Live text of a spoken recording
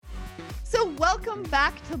So welcome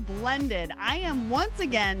back to Blended. I am once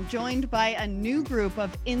again joined by a new group of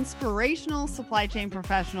inspirational supply chain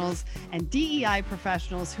professionals and DEI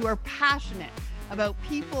professionals who are passionate about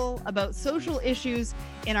people, about social issues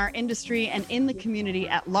in our industry and in the community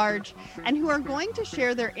at large, and who are going to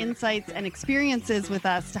share their insights and experiences with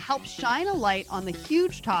us to help shine a light on the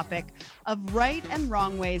huge topic of right and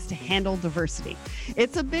wrong ways to handle diversity.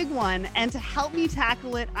 It's a big one, and to help me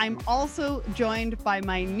tackle it, I'm also joined by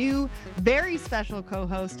my new, very special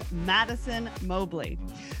co-host, Madison Mobley.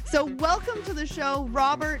 So welcome to the show,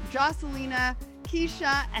 Robert, Jocelina,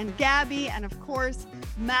 Keisha, and Gabby, and of course,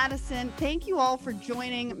 Madison. Thank you all for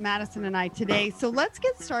joining Madison and I today. So let's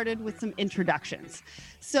get started with some introductions.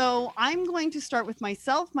 So I'm going to start with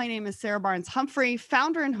myself. My name is Sarah Barnes Humphrey,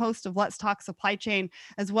 founder and host of Let's Talk Supply Chain,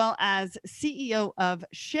 as well as CEO of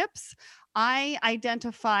Ships. I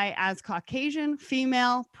identify as Caucasian,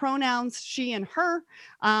 female, pronouns she and her.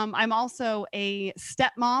 I'm also a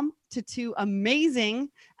stepmom to two amazing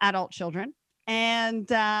adult children, and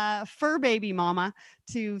fur baby mama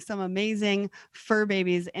to some amazing fur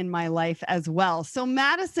babies in my life as well. So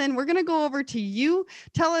Madison, we're going to go over to you.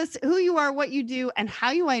 Tell us who you are, what you do, and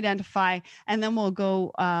how you identify, and then we'll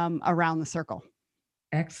go around the circle.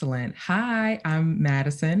 Excellent. Hi, I'm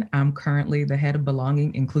Madison. I'm currently the head of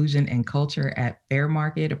belonging, inclusion, and culture at Fair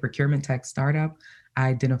Market, a procurement tech startup. I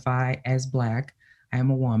identify as Black. I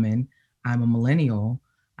am a woman. I'm a millennial.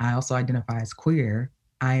 I also identify as queer.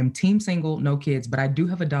 I am team single, no kids, but I do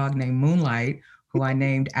have a dog named Moonlight, who I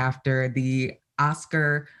named after the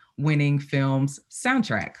Oscar-winning film's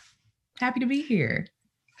soundtrack. Happy to be here.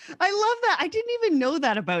 I love that. I didn't even know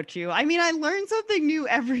that about you. I mean, I learn something new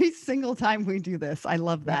every single time we do this. I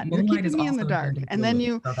love that. Yeah, You're keeping me in the dark. And then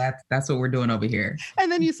you... So that's what we're doing over here.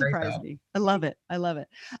 And then you surprise me. I love it. I love it.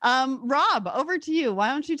 Rob, over to you. Why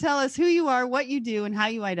don't you tell us who you are, what you do, and how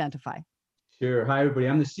you identify? Sure. Hi, everybody.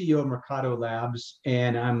 I'm the CEO of Mercado Labs,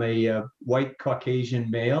 and I'm a white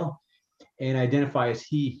Caucasian male, and I identify as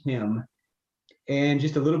he, him. And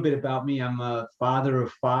just a little bit about me, I'm a father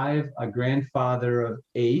of 5, a grandfather of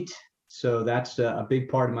 8. So that's a big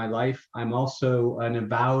part of my life. I'm also an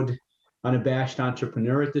avowed, unabashed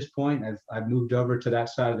entrepreneur at this point. I've moved over to that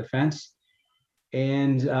side of the fence.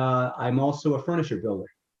 And I'm also a furniture builder.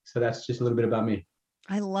 So that's just a little bit about me.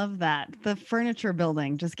 I love that. The furniture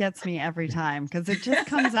building just gets me every time because it just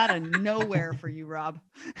comes out of nowhere for you, Rob.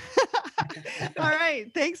 All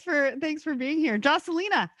right. Thanks for being here.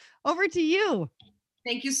 Jocelina, over to you.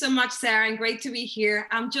 Thank you so much, Sarah, and great to be here.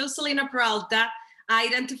 I'm Jocelina Peralta. I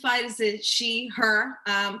identify as a she, her.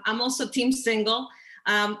 I'm also team single.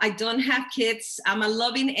 I don't have kids. I'm a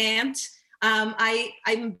loving aunt.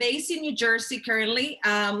 I'm based in New Jersey currently.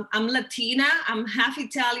 I'm Latina. I'm half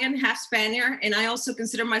Italian, half Spaniard, and I also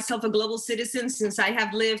consider myself a global citizen since I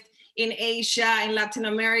have lived in Asia, in Latin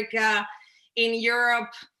America, in Europe,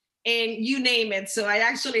 and you name it. So I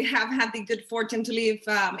actually have had the good fortune to live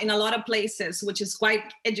in a lot of places, which is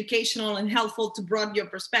quite educational and helpful to broaden your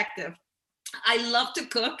perspective. I love to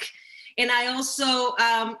cook. And I also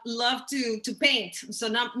love to paint. So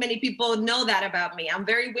not many people know that about me. I'm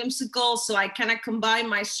very whimsical. So I kind of combine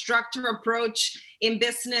my structure approach in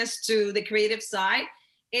business to the creative side.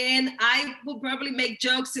 And I will probably make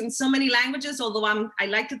jokes in so many languages, although I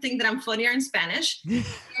like to think that I'm funnier in Spanish.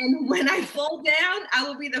 And when I fall down, I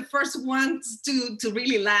will be the first one to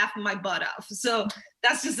really laugh my butt off. So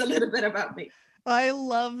that's just a little bit about me. I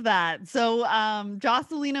love that. So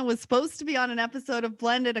Jocelina was supposed to be on an episode of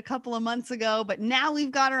Blended a couple of months ago, but now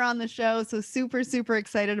we've got her on the show. So super, super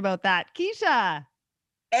excited about that. Keisha.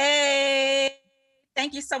 Hey,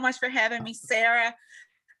 thank you so much for having me, Sarah.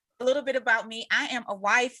 A little bit about me. I am a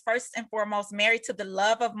wife, first and foremost, married to the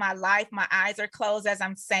love of my life. My eyes are closed as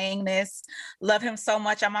I'm saying this. Love him so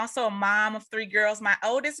much. I'm also a mom of 3 girls. My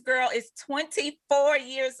oldest girl is 24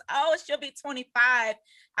 years old. She'll be 25.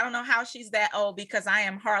 I don't know how she's that old because I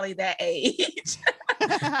am hardly that age.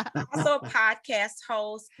 I'm also a podcast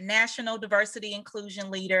host, national diversity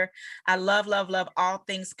inclusion leader. I love, love, love all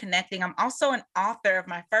things connecting. I'm also an author of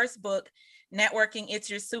my first book, Networking, It's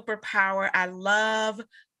Your Superpower. I love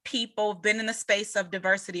people, been in the space of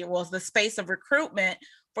diversity, the space of recruitment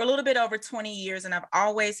for a little bit over 20 years. And I've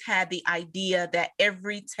always had the idea that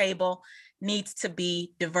every table needs to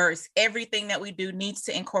be diverse. Everything that we do needs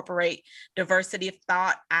to incorporate diversity of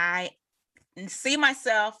thought. I see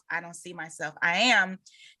myself, I don't see myself. I am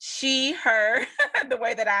she, her, the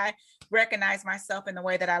way that I recognize myself and the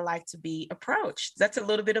way that I like to be approached. That's a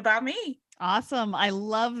little bit about me. Awesome. I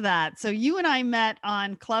love that. So you and I met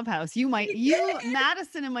on Clubhouse.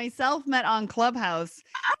 Madison and myself met on Clubhouse,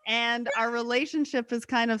 and our relationship has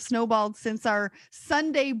kind of snowballed since our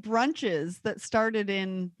Sunday brunches that started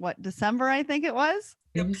in December, I think it was.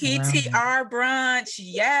 The PTR brunch.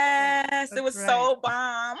 Yes, it was so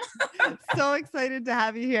bomb. So excited to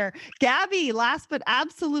have you here. Gabby, last but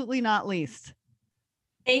absolutely not least.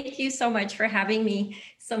 Thank you so much for having me.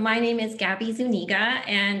 So my name is Gabby Zuniga,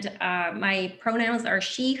 and my pronouns are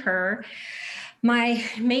she, her. My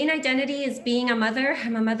main identity is being a mother.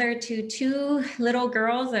 I'm a mother to two little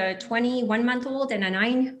girls, a 21-month-old and a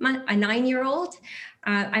 9-year-old.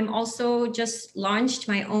 I'm also just launched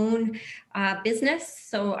my own business.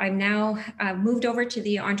 So I'm now moved over to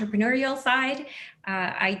the entrepreneurial side.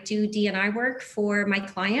 I do D&I work for my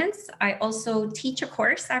clients. I also teach a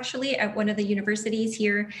course actually at one of the universities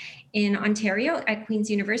here in Ontario at Queen's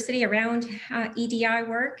University around EDI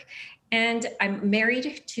work. And I'm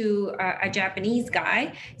married to a Japanese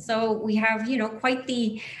guy. So we have, quite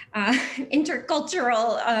the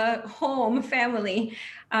intercultural home family.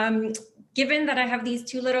 Given that I have these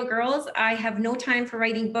two little girls, I have no time for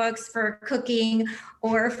writing books, for cooking,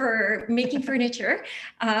 or for making furniture.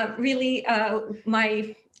 Really,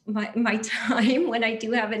 my time, when I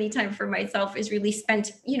do have any time for myself, is really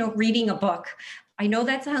spent, reading a book. I know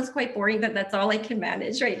that sounds quite boring, but that's all I can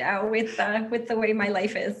manage right now with the way my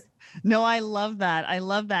life is. No, I love that. I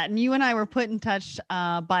love that. And you and I were put in touch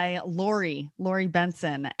by Lori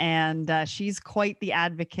Benson, and she's quite the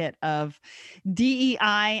advocate of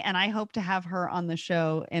DEI. And I hope to have her on the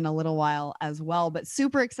show in a little while as well, but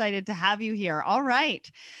super excited to have you here. All right.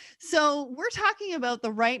 So we're talking about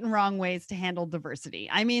the right and wrong ways to handle diversity.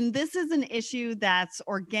 I mean, this is an issue that's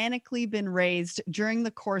organically been raised during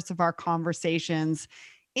the course of our conversations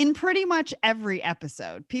in pretty much every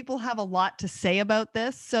episode. People have a lot to say about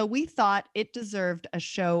this, so we thought it deserved a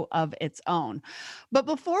show of its own. But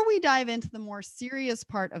before we dive into the more serious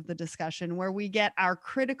part of the discussion, where we get our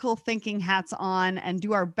critical thinking hats on and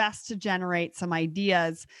do our best to generate some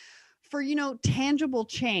ideas for, tangible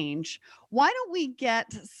change, why don't we get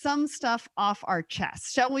some stuff off our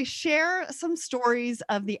chest? Shall we share some stories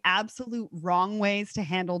of the absolute wrong ways to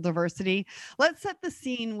handle diversity? Let's set the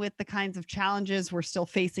scene with the kinds of challenges we're still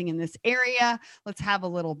facing in this area. Let's have a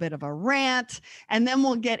little bit of a rant, and then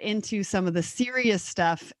we'll get into some of the serious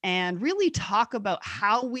stuff and really talk about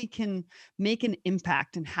how we can make an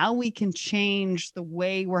impact and how we can change the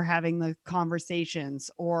way we're having the conversations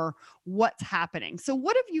or what's happening. So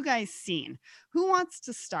what have you guys seen? Who wants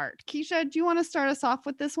to start? Keisha, do you want to start us off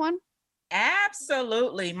with this one?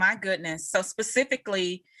 Absolutely. My goodness. So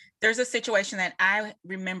specifically, there's a situation that I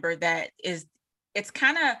remember that it's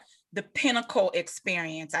kind of the pinnacle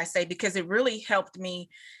experience, I say, because it really helped me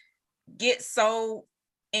get so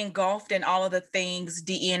engulfed in all of the things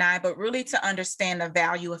DE&I, but really to understand the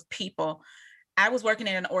value of people. I was working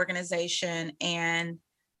in an organization and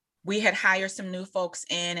we had hired some new folks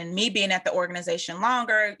in, and me being at the organization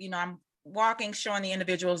longer, I'm walking, showing the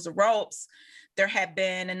individuals the ropes. There had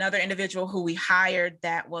been another individual who we hired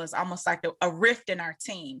that was almost like a rift in our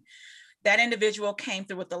team. That individual came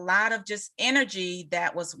through with a lot of just energy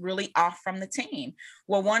that was really off from the team.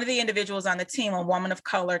 Well, one of the individuals on the team, a woman of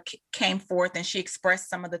color, came forth and she expressed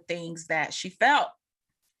some of the things that she felt.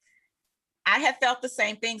 I had felt the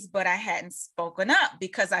same things, but I hadn't spoken up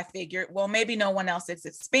because I figured, well, maybe no one else is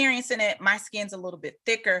experiencing it. My skin's a little bit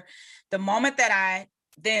thicker. The moment that I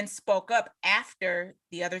then spoke up after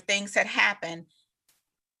the other things had happened,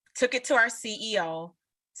 took it to our CEO,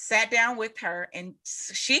 sat down with her, and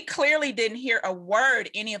she clearly didn't hear a word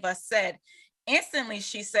any of us said. Instantly,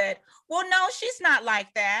 she said, well, no, she's not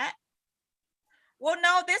like that. Well,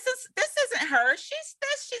 no, this isn't her. She's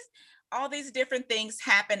all these different things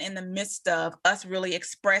happen in the midst of us really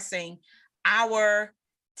expressing our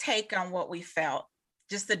take on what we felt.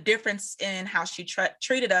 Just the difference in how she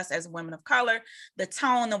treated us as women of color, the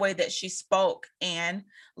tone, the way that she spoke. And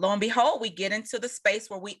lo and behold, we get into the space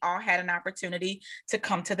where we all had an opportunity to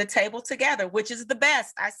come to the table together, which is the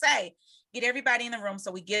best. I say, get everybody in the room.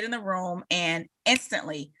 So we get in the room and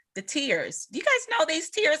instantly the tears. Do you guys know these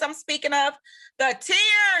tears I'm speaking of? The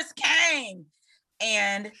tears came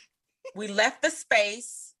and we left the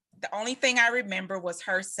space. The only thing I remember was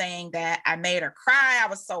her saying that I made her cry. I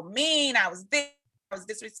was so mean. I was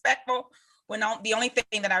disrespectful. When the only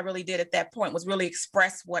thing that I really did at that point was really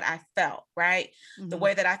express what I felt, right? Mm-hmm. The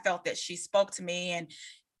way that I felt that she spoke to me, and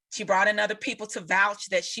she brought in other people to vouch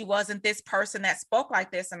that she wasn't this person that spoke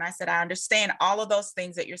like this. And I said, I understand all of those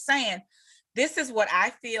things that you're saying. This is what I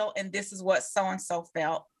feel, and this is what so-and-so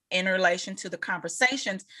felt. in relation to the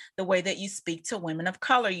conversations, the way that you speak to women of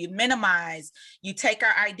color. You minimize, you take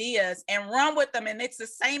our ideas and run with them. And it's the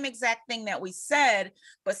same exact thing that we said,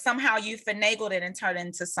 but somehow you finagled it and turned it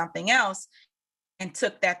into something else and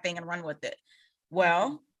took that thing and run with it.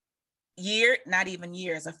 Well, not even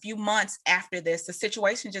years, a few months after this, the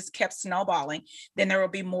situation just kept snowballing. Then there will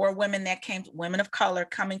be more women that came, women of color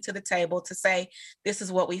coming to the table to say, this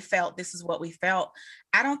is what we felt. This is what we felt.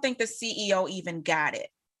 I don't think the CEO even got it.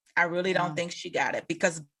 I really don't think she got it,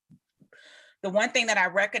 because the one thing that I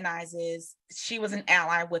recognize is she was an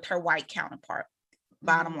ally with her white counterpart.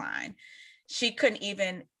 Bottom line, she couldn't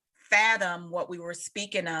even fathom what we were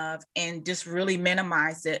speaking of and just really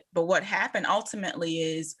minimized it. But what happened ultimately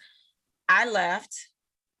is I left.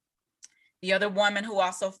 The other woman who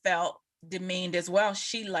also felt demeaned as well,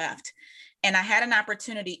 she left. And I had an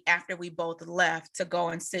opportunity after we both left to go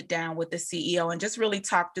and sit down with the CEO and just really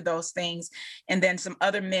talk to those things. And then some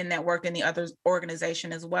other men that worked in the other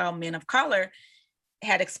organization as well, men of color,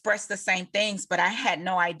 had expressed the same things, but I had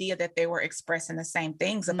no idea that they were expressing the same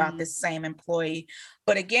things about this same employee.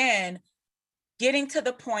 But again, getting to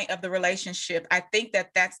the point of the relationship, I think that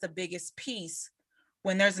that's the biggest piece.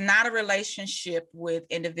 When there's not a relationship with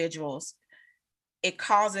individuals, it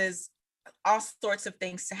causes all sorts of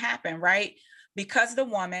things to happen, right? Because the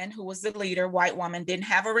woman who was the leader, white woman, didn't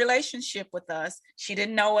have a relationship with us. She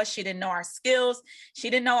didn't know us. She didn't know our skills. She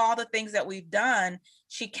didn't know all the things that we've done.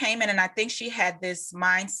 She came in, and I think she had this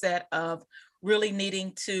mindset of really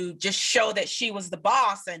needing to just show that she was the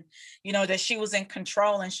boss and, you know, that she was in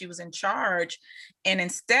control and she was in charge. And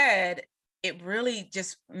instead, it really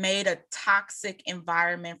just made a toxic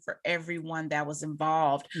environment for everyone that was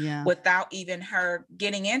involved without even her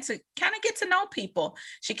getting into kind of get to know people.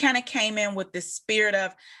 She kind of came in with this spirit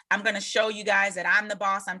of, I'm going to show you guys that I'm the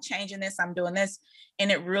boss. I'm changing this. I'm doing this.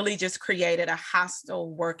 And it really just created a hostile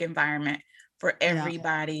work environment for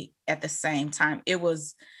everybody at the same time.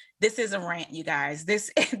 This is a rant, you guys.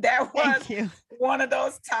 That was one of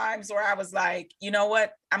those times where I was like, you know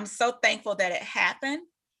what? I'm so thankful that it happened,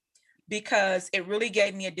 because it really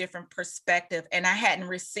gave me a different perspective. And I hadn't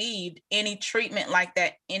received any treatment like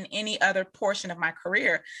that in any other portion of my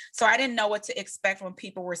career. So I didn't know what to expect when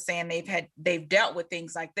people were saying they've dealt with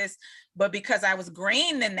things like this. But because I was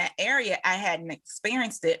green in that area, I hadn't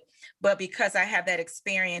experienced it. But because I have that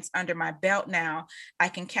experience under my belt now, I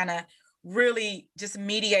can kind of really just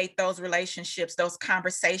mediate those relationships, those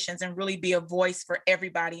conversations, and really be a voice for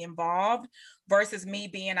everybody involved, versus me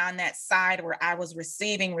being on that side where I was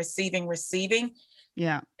receiving.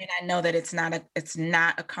 Yeah. And I know that it's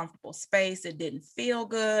not a comfortable space. It didn't feel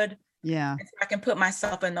good. Yeah. And so I can put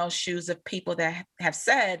myself in those shoes of people that have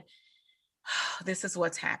said, oh, this is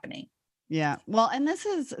what's happening. Yeah. Well, and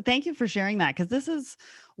thank you for sharing that, because this is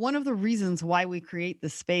one of the reasons why we create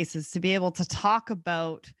this space, is to be able to talk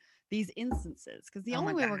about these instances, because the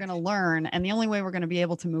only way we're going to learn and the only way we're going to be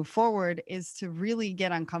able to move forward is to really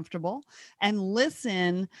get uncomfortable and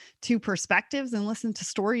listen to perspectives and listen to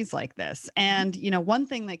stories like this. And, you know, one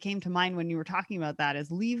thing that came to mind when you were talking about that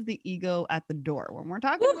is leave the ego at the door. When we're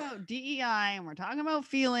talking about DEI and we're talking about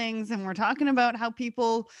feelings and we're talking about how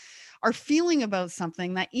people are feeling about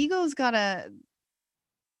something, that ego's got to,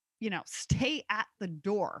 you know, stay at the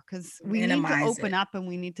door, because we need to open up and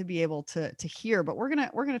we need to be able to hear. But we're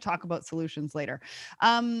gonna talk about solutions later.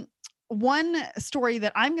 One story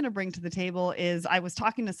that I'm going to bring to the table is, I was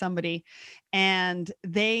talking to somebody and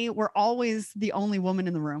they were always the only woman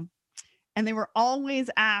in the room, and they were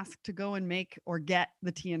always asked to go and make or get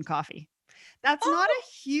the tea and coffee. That's not a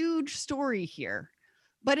huge story here,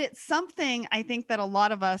 but it's something I think that a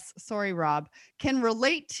lot of us, sorry, Rob, can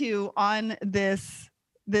relate to on this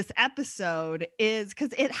episode, is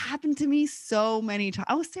because it happened to me so many times.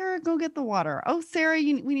 Oh, Sarah, go get the water. Oh, Sarah,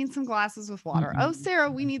 we need some glasses with water. Oh, Sarah,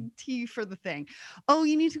 we need tea for the thing. Oh,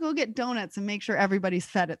 you need to go get donuts and make sure everybody's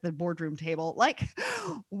fed at the boardroom table. Like,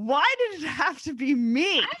 why did it have to be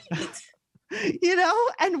me? You know,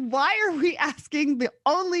 and why are we asking the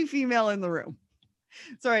only female in the room?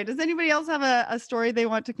 Sorry, does anybody else have a story they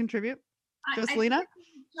want to contribute? Jocelina?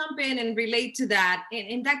 Jump in and relate to that.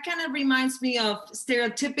 And that kind of reminds me of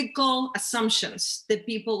stereotypical assumptions that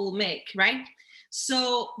people will make, right?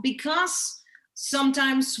 So because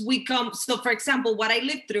sometimes so for example, what I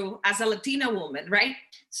lived through as a Latina woman, right?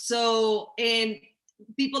 So, and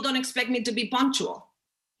people don't expect me to be punctual.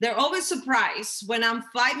 They're always surprised when I'm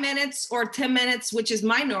 5 minutes or 10 minutes, which is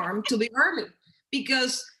my norm, to be early,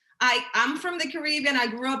 because I'm from the Caribbean. I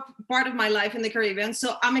grew up part of my life in the Caribbean.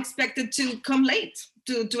 So I'm expected to come late,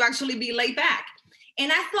 to actually be laid back.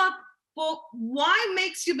 And I thought, well, why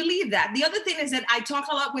makes you believe that? The other thing is that I talk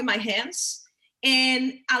a lot with my hands.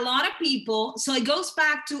 And a lot of people, so it goes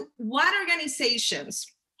back to what organizations,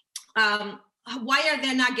 why are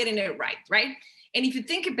they not getting it right, right? And if you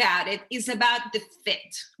think about it, it's about the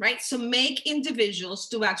fit, right? So make individuals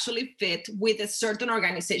to actually fit with a certain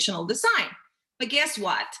organizational design. But guess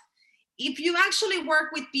what? If you actually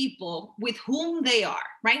work with people with whom they are,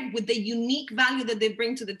 right, with the unique value that they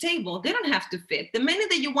bring to the table, they don't have to fit. The minute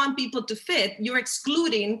that you want people to fit, you're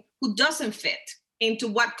excluding who doesn't fit into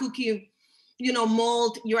what cookie,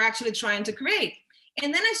 mold you're actually trying to create.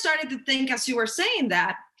 And then I started to think, as you were saying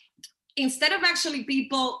that, instead of actually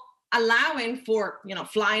people allowing for,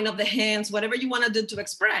 flying of the hands, whatever you want to do to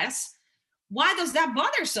express, why does that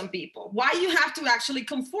bother some people? Why you have to actually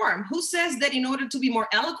conform? Who says that in order to be more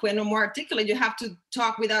eloquent or more articulate, you have to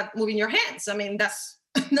talk without moving your hands? I mean, that's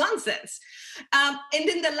nonsense. And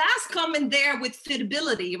then the last comment there with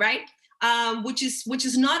fitability, right? Which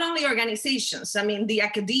is not only organizations. I mean, the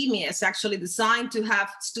academia is actually designed to have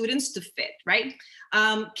students to fit, right?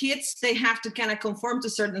 Kids, they have to kind of conform to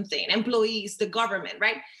certain things. Employees, the government,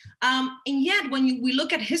 right? And yet, when we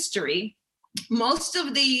look at history, most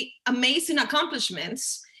of the amazing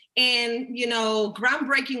accomplishments and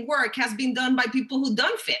groundbreaking work has been done by people who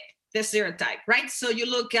don't fit the stereotype, right? So you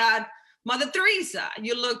look at Mother Teresa,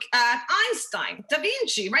 you look at Einstein, Da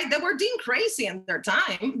Vinci, right? They were deemed crazy in their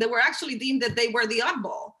time. They were actually deemed that they were the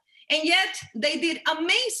oddball, and yet they did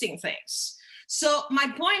amazing things. So my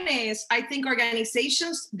point is, I think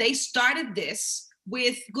organizations, they started this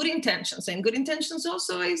with good intentions, and good intentions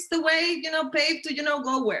also is the way, paved to,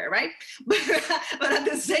 go where, right? But at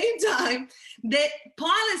the same time, the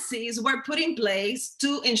policies were put in place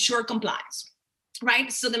to ensure compliance,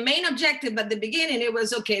 right? So the main objective at the beginning, it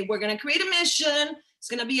was, okay, we're going to create a mission. It's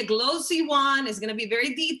going to be a glossy one. It's going to be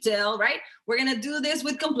very detailed, right? We're going to do this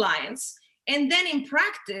with compliance. And then in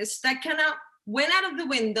practice, that kind of went out of the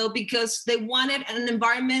window because they wanted an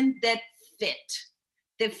environment that fit.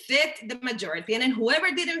 They fit the majority. And then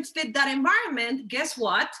whoever didn't fit that environment, guess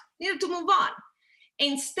what? Needed to move on.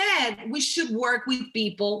 Instead, we should work with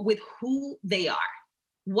people with who they are,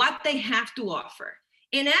 what they have to offer,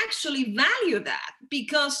 and actually value that,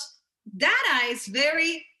 because data is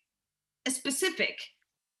very specific.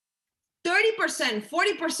 30%,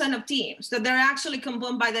 40% of teams that they're actually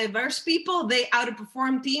composed by diverse people, they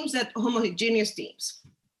outperform teams that homogeneous teams.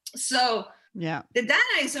 So yeah, the data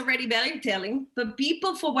is already very telling, but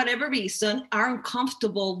people, for whatever reason, are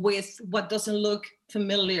uncomfortable with what doesn't look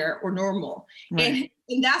familiar or normal. Right.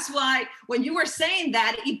 And that's why when you were saying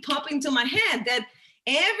that, it popped into my head that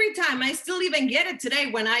every time, I still even get it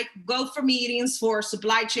today when I go for meetings for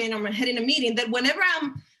supply chain, or I'm heading a meeting, that whenever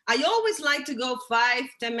I always like to go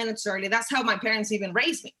 5-10 minutes early. That's how my parents even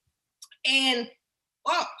raised me. And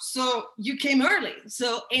so you came early.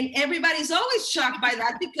 So, and everybody's always shocked by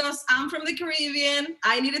that, because I'm from the Caribbean.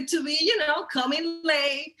 I needed to be, coming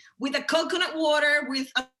late with a coconut water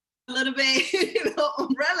with a little bit,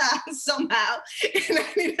 umbrella somehow. And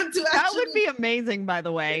I needed to that would be amazing, by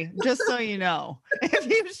the way, just so you know. If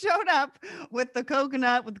you showed up with the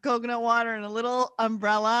coconut water and a little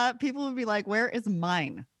umbrella, people would be like, where is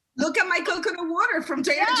mine? Look at my coconut water from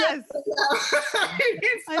Trader Joe's.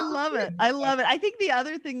 I love it. I think the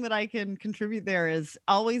other thing that I can contribute there is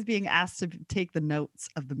always being asked to take the notes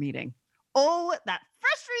of the meeting. Oh, that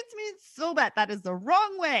frustrates me so bad. That is the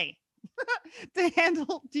wrong way to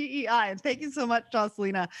handle DEI. And thank you so much,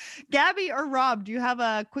 Jocelina. Gabby or Rob, do you have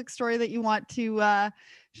a quick story that you want to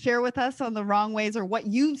share with us on the wrong ways, or what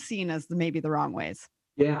you've seen as maybe the wrong ways?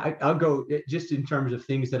 Yeah, I'll go just in terms of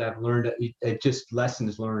things that I've learned, just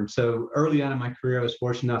lessons learned. So early on in my career, I was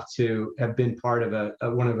fortunate enough to have been part of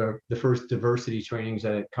one of the first diversity trainings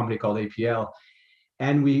at a company called APL.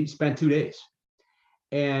 And we spent 2 days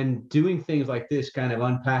and doing things like this, kind of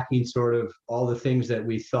unpacking sort of all the things that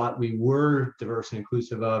we thought we were diverse and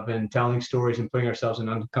inclusive of, and telling stories and putting ourselves in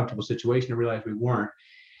an uncomfortable situation to realize we weren't.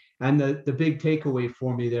 And the big takeaway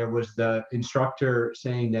for me there was the instructor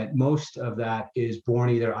saying that most of that is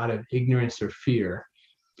born either out of ignorance or fear.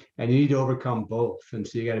 And you need to overcome both. And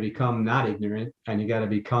so you got to become not ignorant, and you got to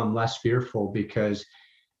become less fearful, because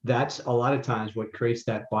that's a lot of times what creates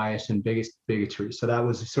that bias and bigotry. So that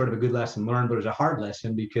was sort of a good lesson learned, but it was a hard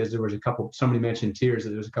lesson, because there was somebody mentioned tears,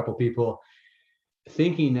 that there was a couple people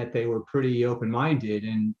thinking that they were pretty open-minded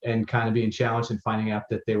and kind of being challenged and finding out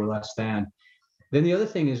that they were less than. Then the other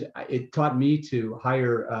thing is, it taught me to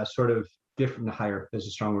hire hire is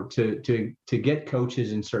a strong word, to get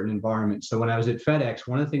coaches in certain environments. So when I was at FedEx,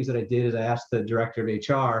 one of the things that I did is I asked the director of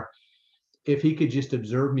HR if he could just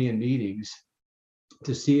observe me in meetings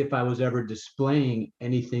to see if I was ever displaying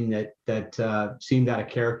anything that seemed out of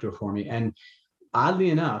character for me. And oddly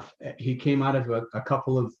enough, he came out of a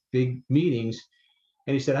couple of big meetings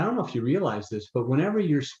and he said, I don't know if you realize this, but whenever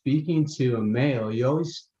you're speaking to a male, you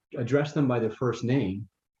always address them by their first name.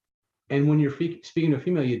 And when you're speaking to a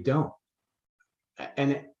female, you don't.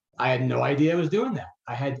 And I had no idea I was doing that.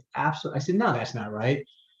 I said, no, that's not right.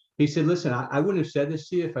 He said, listen, I wouldn't have said this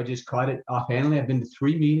to you if I just caught it offhandedly. I've been to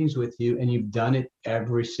 3 meetings with you and you've done it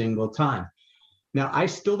every single time. Now, I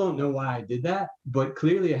still don't know why I did that, but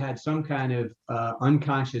clearly I had some kind of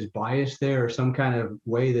unconscious bias there, or some kind of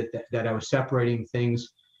way that I was separating things.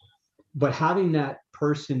 But having that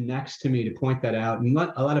person next to me to point that out, and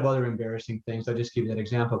a lot of other embarrassing things, I'll just give you that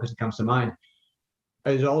example because it comes to mind,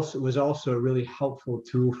 was also a really helpful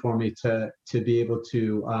tool for me to be able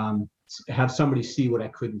to have somebody see what I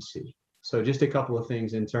couldn't see. So just a couple of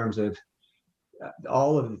things in terms of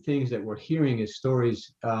all of the things that we're hearing as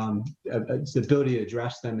stories, its ability to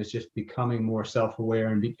address them is just becoming more self-aware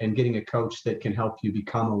and getting a coach that can help you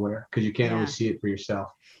become aware, because you can't always see it for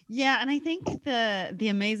yourself. Yeah. And I think the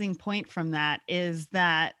amazing point from that is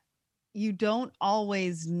that you don't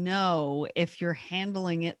always know if you're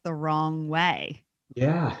handling it the wrong way.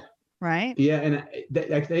 Yeah. Right. Yeah. And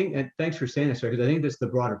I think, and thanks for saying this, because I think that's the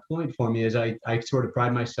broader point for me, is I sort of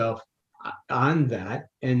pride myself on that.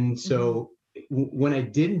 And so when I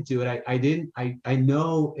didn't do it, I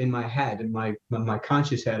know in my head, in my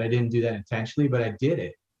conscious head, I didn't do that intentionally, but I did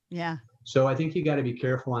it. Yeah. So I think you got to be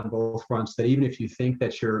careful on both fronts, that even if you think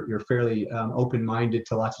that you're fairly open-minded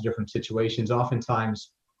to lots of different situations,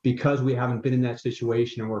 oftentimes because we haven't been in that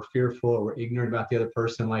situation, or we're fearful, or we're ignorant about the other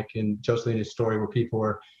person, like in Jocelina's story, where people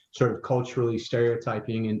were sort of culturally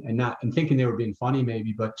stereotyping and thinking they were being funny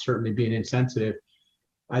maybe, but certainly being insensitive.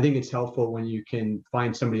 I think it's helpful when you can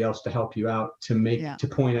find somebody else to help you out, to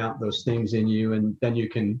point out those things in you, and then you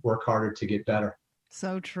can work harder to get better.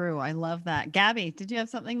 So true. I love that. Gabby, did you have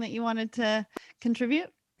something that you wanted to contribute?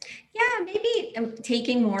 Yeah, maybe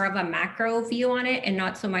taking more of a macro view on it and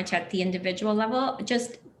not so much at the individual level.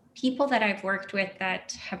 Just people that I've worked with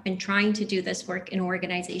that have been trying to do this work in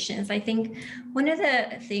organizations. I think one of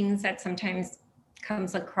the things that sometimes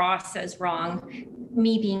comes across as wrong,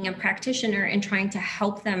 me being a practitioner and trying to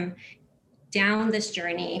help them down this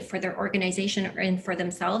journey for their organization and for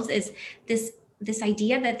themselves, is this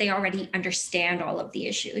idea that they already understand all of the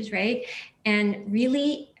issues, right? And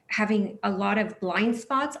really having a lot of blind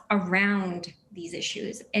spots around these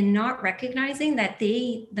issues and not recognizing that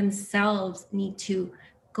they themselves need to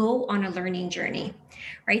go on a learning journey,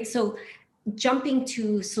 right? So jumping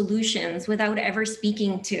to solutions without ever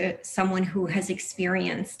speaking to someone who has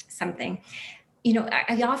experienced something. You know,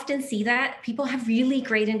 I often see that people have really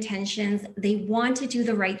great intentions. They want to do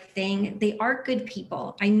the right thing. They are good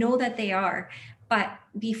people. I know that they are. But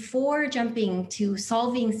before jumping to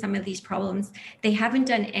solving some of these problems, they haven't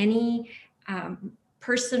done any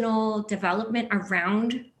personal development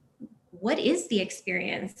around what is the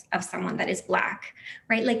experience of someone that is Black,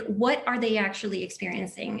 right? Like, what are they actually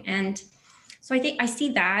experiencing? And so I think I see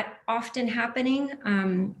that often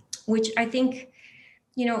happening, which I think,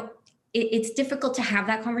 you know, it's difficult to have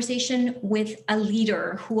that conversation with a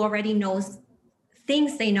leader who already knows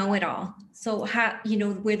things, they know it all. So,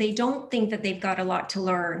 where they don't think that they've got a lot to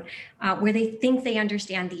learn, where they think they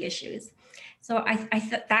understand the issues. So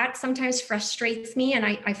that sometimes frustrates me, and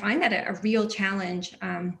I find that a real challenge,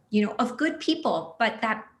 of good people, but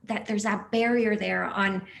that there's that barrier there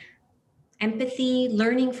on empathy,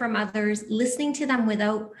 learning from others, listening to them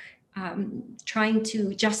without trying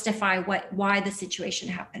to justify why the situation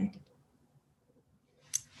happened.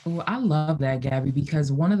 Well, I love that, Gabby,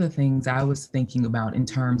 because one of the things I was thinking about in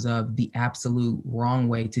terms of the absolute wrong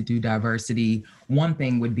way to do diversity, one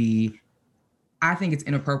thing would be, I think it's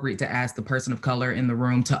inappropriate to ask the person of color in the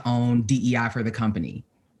room to own DEI for the company,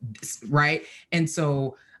 right? And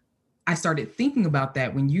so I started thinking about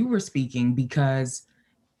that when you were speaking, because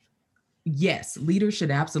yes, leaders should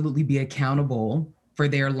absolutely be accountable for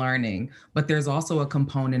their learning, but there's also a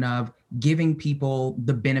component of giving people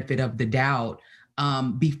the benefit of the doubt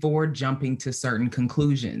before jumping to certain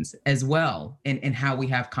conclusions as well, and how we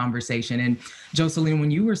have conversation. And Jocelyn,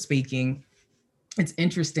 when you were speaking, it's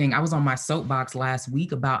interesting. I was on my soapbox last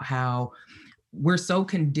week about how we're so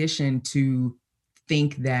conditioned to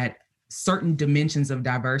think that certain dimensions of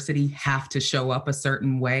diversity have to show up a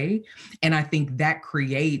certain way. And I think that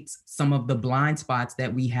creates some of the blind spots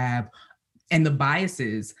that we have and the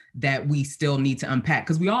biases that we still need to unpack,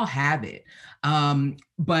 because we all have it.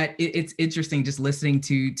 But it's interesting just listening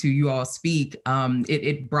to you all speak.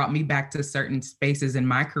 It brought me back to certain spaces in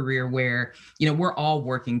my career where, we're all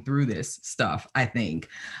working through this stuff, I think.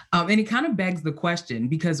 And it kind of begs the question,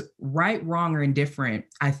 because right, wrong, or indifferent,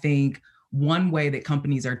 I think one way that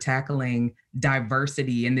companies are tackling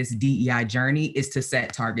diversity in this DEI journey is to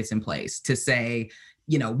set targets in place to say,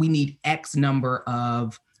 we need X number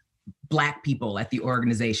of Black people at the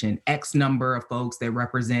organization, X number of folks that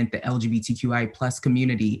represent the LGBTQI plus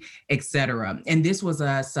community, et cetera. And this was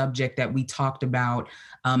a subject that we talked about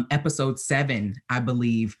episode 7, I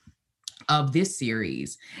believe, of this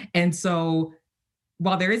series. And so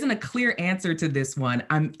while there isn't a clear answer to this one,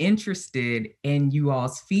 I'm interested in you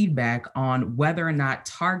all's feedback on whether or not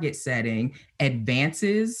target setting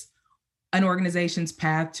advances an organization's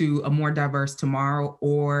path to a more diverse tomorrow,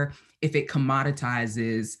 or if it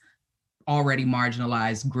commoditizes already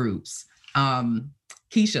marginalized groups.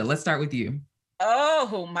 Keisha, let's start with you.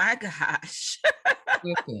 Oh my gosh.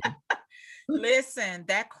 Listen,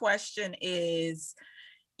 that question is,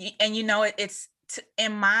 and it's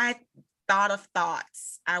in my thought of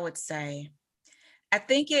thoughts, I would say, I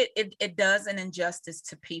think it does an injustice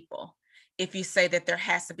to people if you say that there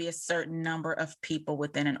has to be a certain number of people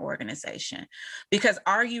within an organization, because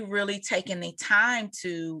are you really taking the time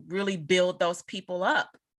to really build those people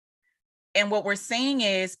up? And what we're seeing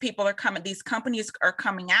is these companies are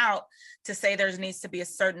coming out to say there needs to be a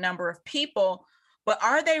certain number of people, but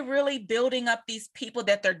are they really building up these people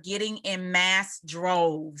that they're getting in mass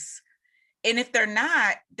droves? And if they're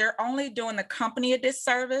not, they're only doing the company a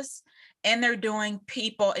disservice, and they're doing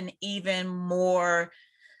people an even more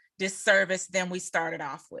disservice than we started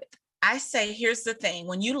off with. I say, here's the thing.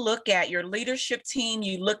 When you look at your leadership team,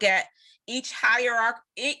 you look at each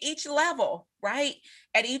hierarchy, each level, right?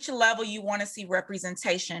 At each level, you want to see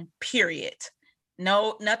representation, period.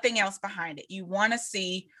 No, nothing else behind it. You want to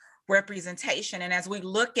see representation. And as we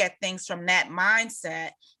look at things from that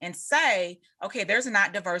mindset and say, okay, there's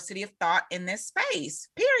not diversity of thought in this space,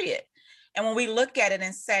 period. And when we look at it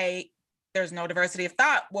and say, there's no diversity of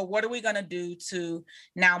thought, well, what are we going to do to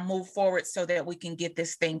now move forward so that we can get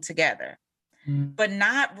this thing together? But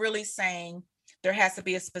not really saying there has to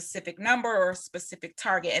be a specific number or a specific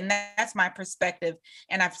target. And that's my perspective.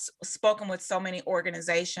 And I've spoken with so many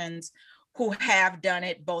organizations who have done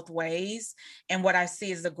it both ways. And what I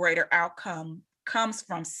see is the greater outcome comes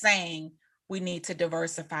from saying we need to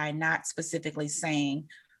diversify, not specifically saying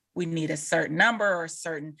we need a certain number or a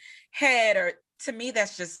certain head. Or to me,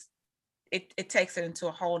 that's just, it takes it into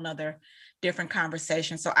a whole nother different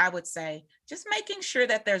conversation. So I would say just making sure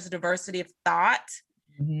that there's diversity of thought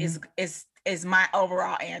is my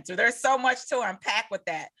overall answer. There's so much to unpack with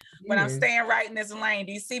that, but I'm staying right in this lane.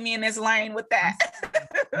 Do you see me in this lane with that?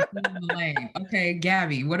 Okay,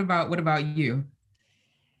 Gabby, what about you?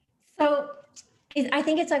 So I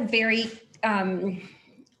think it's a very,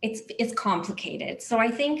 it's complicated. So I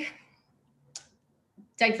think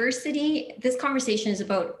diversity, this conversation is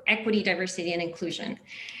about equity, diversity, and inclusion,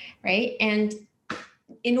 right? And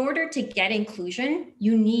in order to get inclusion,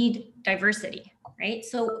 you need diversity, right?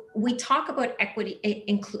 So we talk about diversity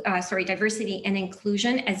and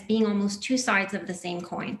inclusion as being almost two sides of the same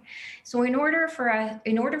coin. So in order for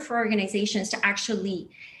organizations to actually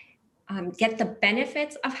get the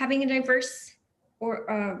benefits of having a diverse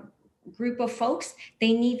group of folks,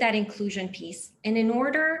 they need that inclusion piece. And in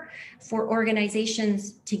order for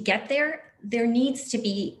organizations to get there, there needs to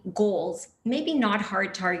be goals, maybe not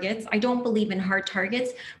hard targets. I don't believe in hard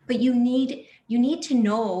targets, but you need to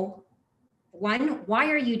know, one, why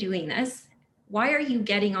are you doing this? Why are you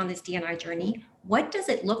getting on this D&I journey? What does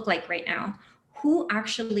it look like right now? Who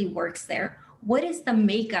actually works there? What is the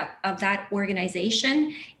makeup of that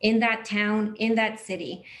organization in that town, in that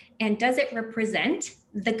city? And does it represent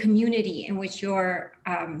the community in which you're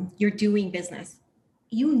doing business?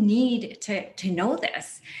 You need to know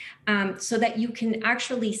this so that you can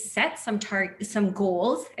actually set some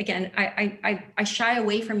goals. Again, I shy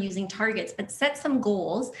away from using targets, but set some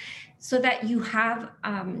goals so that you have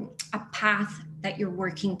a path that you're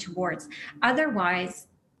working towards. Otherwise,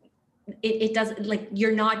 it does, like,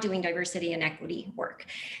 you're not doing diversity and equity work.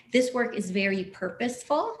 This work is very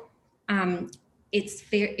purposeful. It's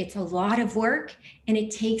a lot of work, and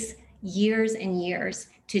it takes years and years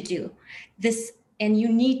to do this. And you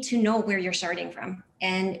need to know where you're starting from,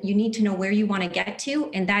 and you need to know where you want to get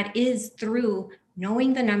to. And that is through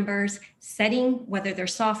knowing the numbers, setting, whether they're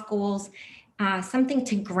soft goals, something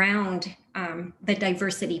to ground the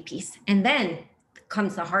diversity piece. And then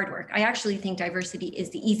comes the hard work. I actually think diversity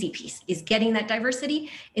is the easy piece. Is getting that diversity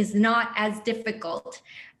is not as difficult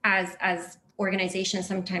as organizations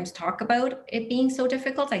sometimes talk about it being so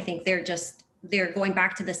difficult. I think they're going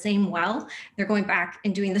back to the same well. They're going back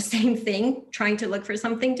and doing the same thing, trying to look for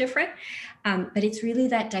something different. But it's really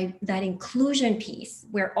that inclusion piece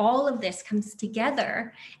where all of this comes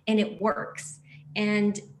together and it works.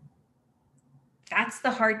 And that's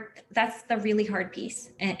the really hard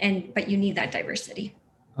piece. But you need that diversity.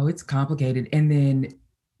 Oh, it's complicated. And then,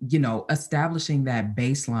 establishing that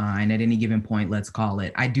baseline at any given point, let's call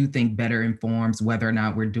it, I do think better informs whether or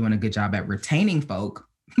not we're doing a good job at retaining folk,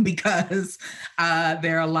 because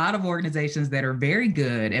there are a lot of organizations that are very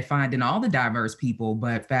good at finding all the diverse people,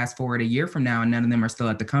 but fast forward a year from now and none of them are still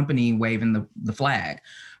at the company waving the flag,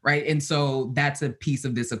 right? And so that's a piece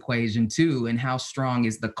of this equation too. And how strong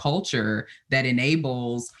is the culture that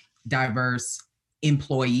enables diverse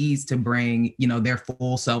employees to bring, their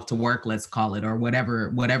full self to work, let's call it, or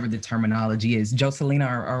whatever the terminology is. Jocelyn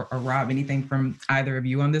or Rob, anything from either of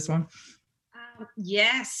you on this one?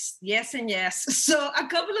 Yes, and yes. So a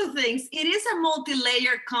couple of things. It is a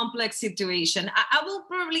multi-layered complex situation. I will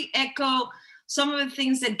probably echo some of the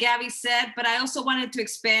things that Gabby said, but I also wanted to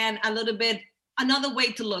expand a little bit, another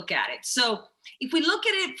way to look at it. So if we look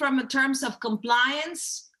at it from in terms of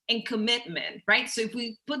compliance and commitment, right? So if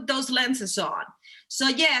we put those lenses on, so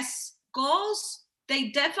yes, goals, they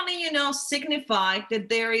definitely, signify that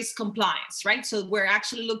there is compliance, right? So we're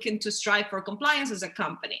actually looking to strive for compliance as a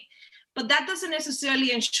company, but that doesn't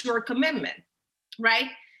necessarily ensure commitment, right?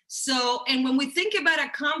 So, and when we think about a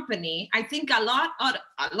company, I think a lot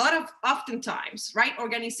of oftentimes, right,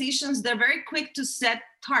 organizations, they're very quick to set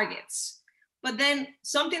targets, but then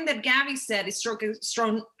something that Gabby said is struck a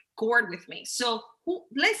strong chord with me. So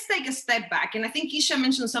let's take a step back. And I think Isha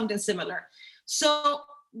mentioned something similar. So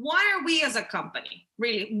why are we as a company,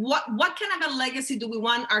 really? What kind of a legacy do we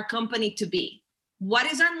want our company to be? What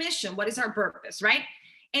is our mission? What is our purpose, right?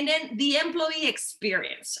 And then the employee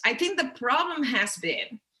experience. I think the problem has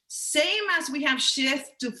been, same as we have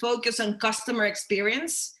shift to focus on customer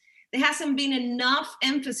experience, there hasn't been enough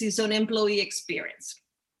emphasis on employee experience.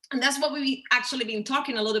 And that's what we've actually been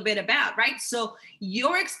talking a little bit about, right? So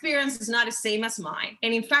your experience is not the same as mine.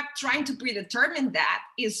 And in fact, trying to predetermine that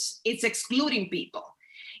it's excluding people.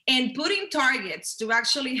 And putting targets to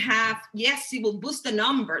actually have, yes, it will boost the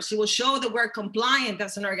numbers. It will show that we're compliant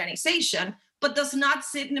as an organization, but does not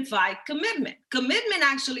signify commitment. Commitment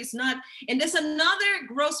actually is not, and there's another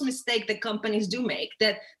gross mistake that companies do make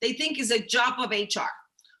that they think is a job of HR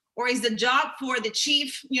or is the job for the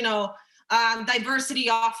chief, diversity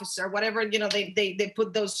officer, whatever, they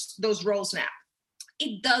put those roles now.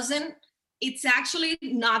 It doesn't, it's actually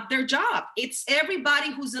not their job. It's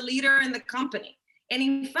everybody who's a leader in the company. And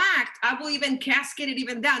in fact, I will even cascade it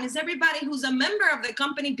even down. It's everybody who's a member of the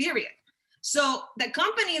company, period. So the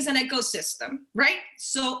company is an ecosystem, right?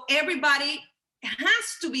 So everybody has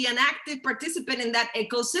to be an active participant in that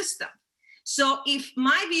ecosystem. So if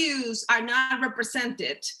my views are not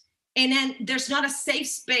represented, and then there's not a safe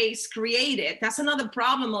space created, that's another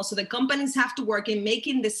problem also. The companies have to work in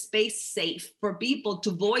making the space safe for people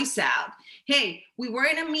to voice out, hey, we were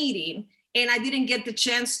in a meeting and I didn't get the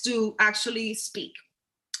chance to actually speak.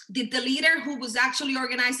 Did the leader who was actually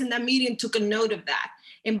organizing that meeting took a note of that?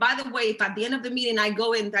 And by the way, if at the end of the meeting I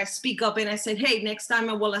go and I speak up and I said, hey, next time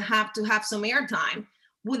I will have to have some airtime,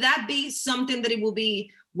 would that be something that it will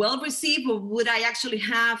be well received, or would I actually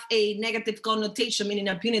have a negative connotation, meaning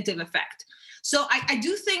a punitive effect? So I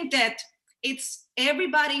do think that it's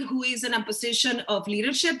everybody who is in a position of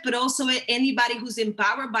leadership, but also anybody who's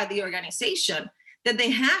empowered by the organization, that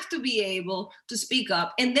they have to be able to speak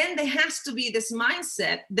up. And then there has to be this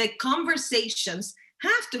mindset that conversations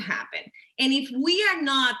have to happen. And if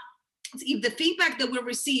the feedback that we're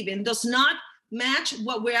receiving does not match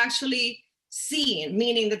what we're actually seeing,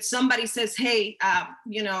 meaning that somebody says, hey, I've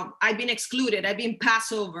been excluded, I've been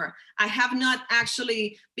passed over, I have not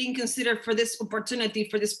actually been considered for this opportunity,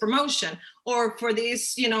 for this promotion, or for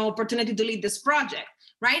this, opportunity to lead this project,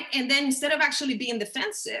 right? And then instead of actually being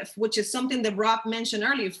defensive, which is something that Rob mentioned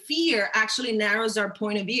earlier, fear actually narrows our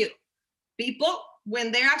point of view. People,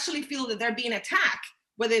 when they actually feel that they're being attacked,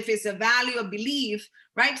 whether if it's a value, a belief,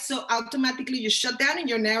 right? So automatically you shut down and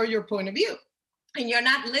you narrow your point of view. And you're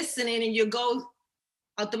not listening and you go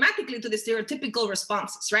automatically to the stereotypical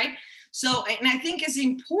responses, right? So, and I think it's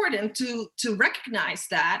important to recognize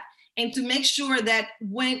that and to make sure that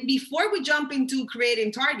before we jump into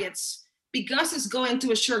creating targets, because it's going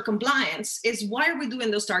to assure compliance, is why are we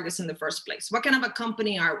doing those targets in the first place? What kind of a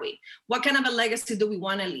company are we? What kind of a legacy do we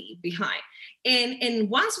want to leave behind? And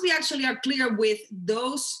once we actually are clear with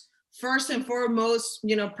those first and foremost,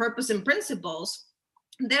 purpose and principles,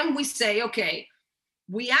 then we say, okay,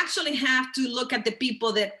 we actually have to look at the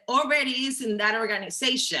people that already is in that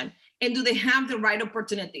organization, and do they have the right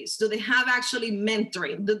opportunities? Do they have actually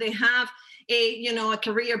mentoring? Do they have a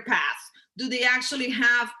career path? Do they actually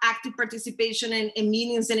have active participation in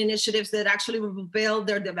meetings and initiatives that actually will propel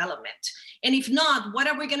their development? And if not, what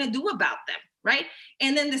are we going to do about them? right?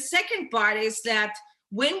 And then the second part is that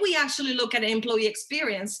when we actually look at employee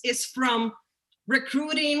experience, is from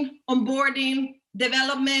recruiting, onboarding,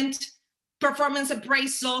 development, performance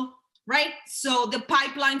appraisal, right? So the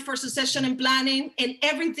pipeline for succession and planning and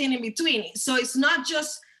everything in between. So it's not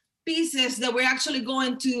just pieces that we're actually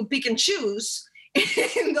going to pick and choose.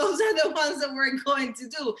 And those are the ones that we're going to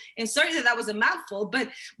do. And sorry that was a mouthful, but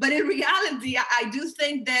in reality, I do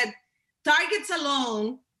think that targets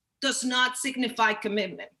alone does not signify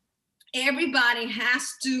commitment. Everybody has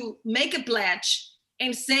to make a pledge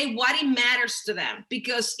and say what it matters to them.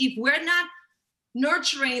 Because if we're not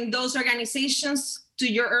nurturing those organizations,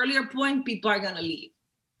 to your earlier point, people are going to leave.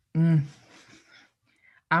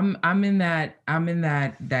 I'm in that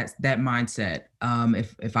mindset.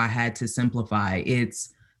 If I had to simplify,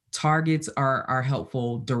 it's targets are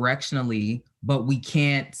helpful directionally, but we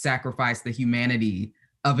can't sacrifice the humanity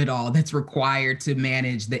of it all that's required to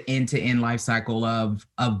manage the end-to-end life cycle of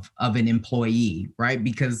an employee, right?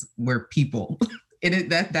 Because we're people.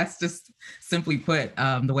 That's just simply put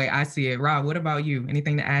the way I see it. Rob, what about you?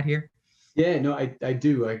 Anything to add here? Yeah, no, I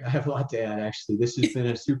do. I have a lot to add, actually. This has been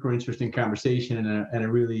a super interesting conversation and a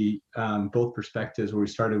really both perspectives, where we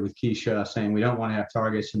started with Keisha saying we don't want to have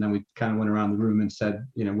targets, and then we kind of went around the room and said,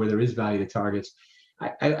 where there is value to targets.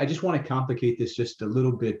 I just want to complicate this just a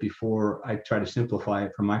little bit before I try to simplify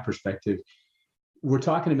it from my perspective. We're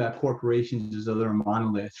talking about corporations as though they're a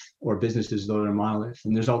monolith, or businesses as though they're a monolith,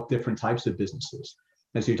 and there's all different types of businesses.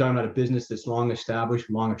 And so you're talking about a business that's long established,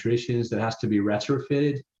 long traditions, that has to be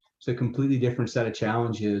retrofitted. It's a completely different set of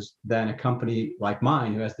challenges than a company like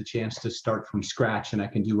mine, who has the chance to start from scratch, and I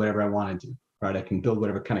can do whatever I want to do, right? I can build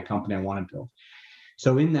whatever kind of company I want to build.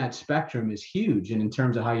 So in that spectrum is huge, and in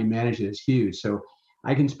terms of how you manage it is huge. So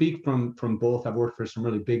I can speak from both. I've worked for some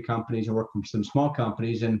really big companies and worked for some small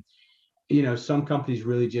companies, and some companies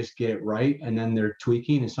really just get it right, and then they're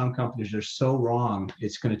tweaking, and some companies are so wrong,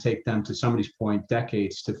 it's going to take them, to somebody's point,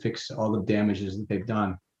 decades to fix all the damages that they've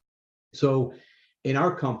done. So in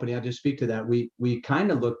our company, I'll just speak to that. We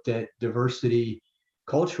kind of looked at diversity,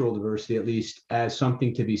 cultural diversity at least, as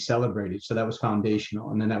something to be celebrated. So that was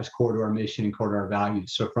foundational, and then that was core to our mission and core to our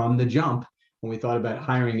values. So from the jump, when we thought about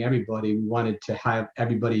hiring everybody, we wanted to have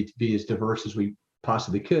everybody to be as diverse as we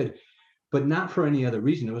possibly could, but not for any other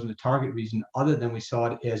reason. It wasn't a target reason other than we saw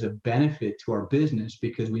it as a benefit to our business,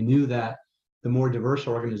 because we knew that the more diverse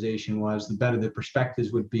our organization was, the better the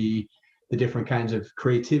perspectives would be, the different kinds of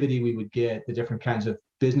creativity we would get, the different kinds of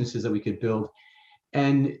businesses that we could build.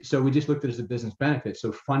 And so we just looked at it as a business benefit.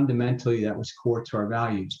 So fundamentally, that was core to our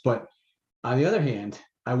values. But on the other hand,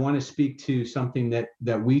 I want to speak to something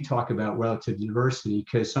that we talk about relative to diversity,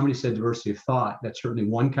 because somebody said diversity of thought. That's certainly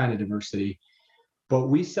one kind of diversity, but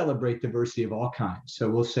we celebrate diversity of all kinds. So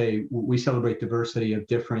we'll say we celebrate diversity of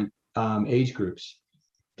different age groups,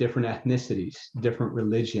 different ethnicities, different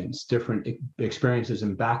religions, different experiences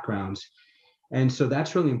and backgrounds. And so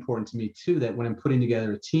that's really important to me too, that when I'm putting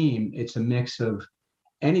together a team, it's a mix of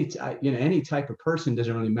any type of person,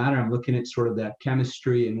 doesn't really matter. I'm looking at sort of that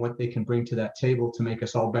chemistry and what they can bring to that table to make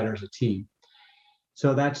us all better as a team.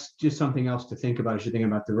 So that's just something else to think about as you're thinking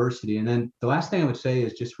about diversity. And then the last thing I would say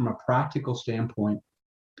is, just from a practical standpoint,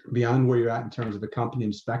 beyond where you're at in terms of a company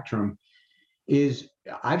and spectrum, is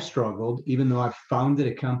I've struggled, even though I've founded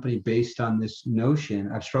a company based on this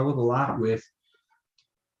notion, I've struggled a lot with,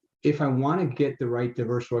 if I want to get the right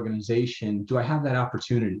diverse organization, do I have that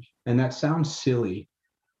opportunity? And that sounds silly,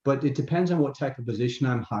 but it depends on what type of position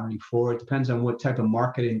I'm hiring for. It depends on what type of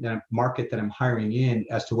market that I'm hiring in,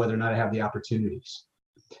 as to whether or not I have the opportunities.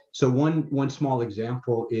 So one small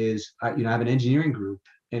example is, I have an engineering group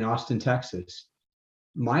in Austin, Texas.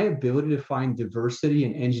 My ability to find diversity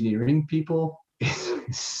in engineering people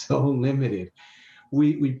is so limited.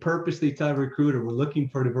 We purposely tell a recruiter, we're looking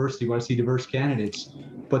for diversity, we want to see diverse candidates,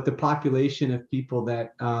 but the population of people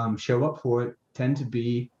that show up for it tend to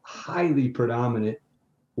be highly predominant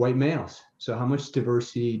white males. So how much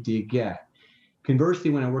diversity do you get?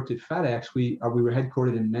 Conversely, when I worked at FedEx, we were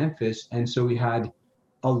headquartered in Memphis, and so we had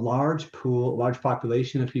a large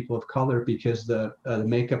population of people of color, because the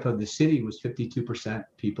makeup of the city was 52%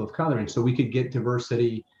 people of color. And so we could get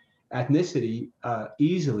diversity, ethnicity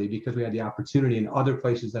easily, because we had the opportunity. In other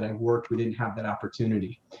places that I've worked, we didn't have that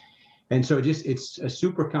opportunity. And so it's a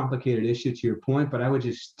super complicated issue, to your point, but I would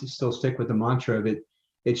just still stick with the mantra of it.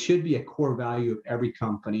 It should be a core value of every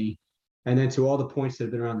company. And then, to all the points that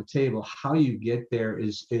have been around the table, how you get there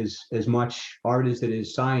is as much art as it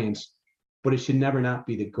is science, but it should never not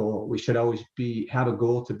be the goal. We should always have a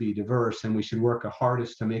goal to be diverse, and we should work our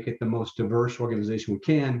hardest to make it the most diverse organization we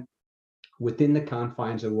can within the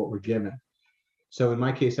confines of what we're given. So in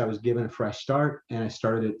my case, I was given a fresh start and I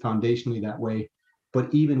started it foundationally that way.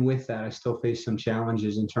 But even with that, I still face some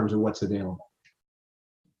challenges in terms of what's available.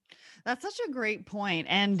 That's such a great point.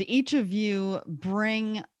 And each of you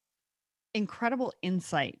bring incredible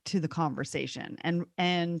insight to the conversation.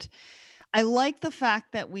 And I like the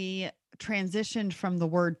fact that we transitioned from the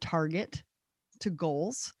word target to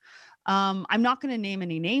goals. I'm not going to name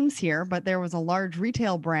any names here, but there was a large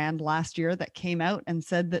retail brand last year that came out and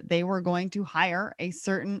said that they were going to hire a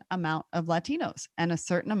certain amount of Latinos and a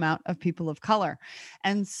certain amount of people of color.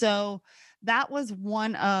 And so that was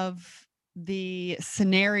one of the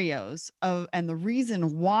scenarios of, and the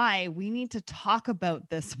reason why we need to talk about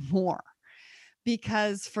this more.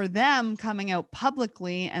 Because for them coming out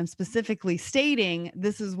publicly and specifically stating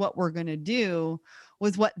this is what we're going to do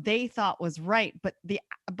was what they thought was right. But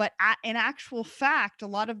in actual fact, a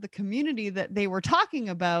lot of the community that they were talking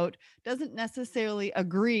about doesn't necessarily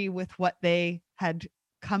agree with what they had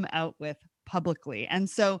come out with publicly. And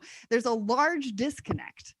so there's a large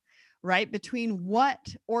disconnect, right, between what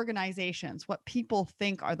organizations, what people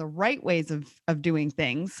think are the right ways of doing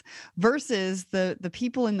things versus the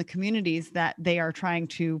people in the communities that they are trying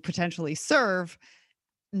to potentially serve,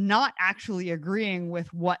 not actually agreeing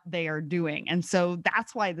with what they are doing. And so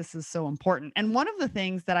that's why this is so important. And one of the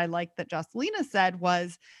things that I liked that Jocelina said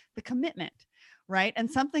was the commitment, right? And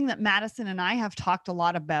something that Madison and I have talked a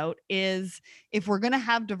lot about is if we're going to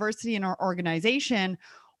have diversity in our organization,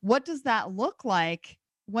 what does that look like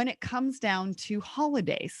when it comes down to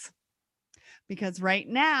holidays? Because right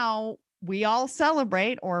now we all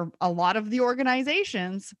celebrate, or a lot of the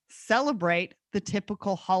organizations celebrate the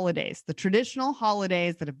typical holidays, the traditional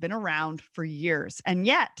holidays that have been around for years. And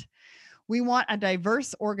yet we want a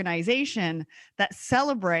diverse organization that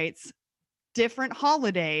celebrates different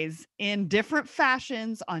holidays in different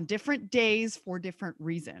fashions on different days for different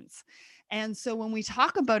reasons. And so when we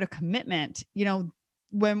talk about a commitment, you know,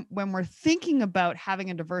 when we're thinking about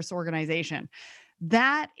having a diverse organization,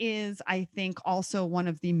 that is, I think, also one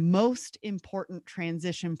of the most important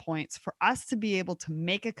transition points for us to be able to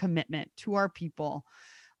make a commitment to our people,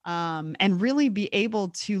 and really be able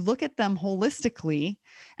to look at them holistically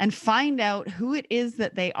and find out who it is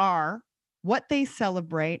that they are, what they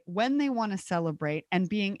celebrate, when they want to celebrate, and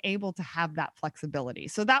being able to have that flexibility.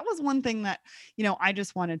 So that was one thing that, you know, I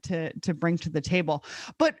just wanted to bring to the table.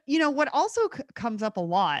 But, you know, what also comes up a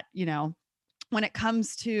lot, you know, when it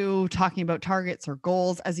comes to talking about targets or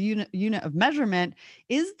goals as a unit of measurement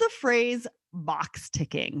is the phrase box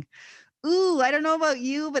ticking. Ooh, I don't know about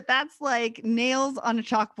you, but that's like nails on a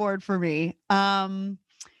chalkboard for me. But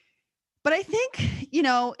I think, you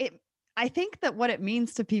know, I think that what it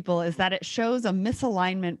means to people is that it shows a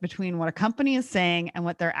misalignment between what a company is saying and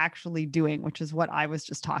what they're actually doing, which is what I was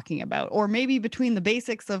just talking about. Or maybe between the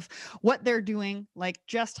basics of what they're doing, like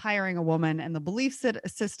just hiring a woman, and the belief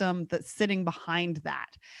system that's sitting behind that.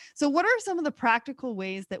 So what are some of the practical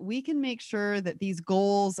ways that we can make sure that these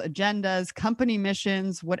goals, agendas, company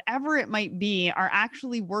missions, whatever it might be, are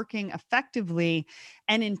actually working effectively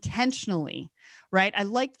and intentionally? Right? I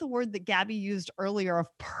like the word that Gabby used earlier of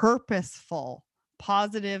purposeful,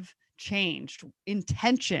 positive change,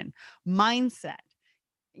 intention, mindset,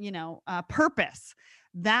 you know, purpose.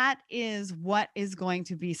 That is what is going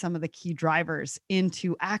to be some of the key drivers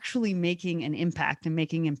into actually making an impact and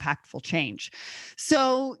making impactful change.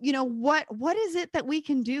 So, you know, what is it that we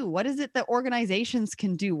can do? What is it that organizations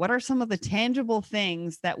can do? What are some of the tangible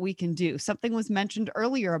things that we can do? Something was mentioned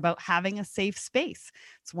earlier about having a safe space.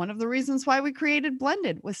 It's one of the reasons why we created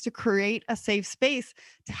Blended, was to create a safe space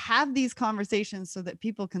to have these conversations so that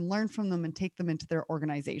people can learn from them and take them into their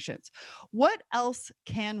organizations. What else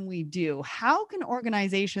can we do? How can organizations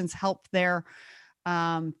help their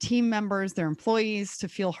team members, their employees to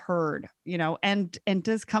feel heard? You know, and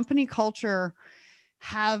does company culture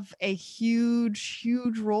have a huge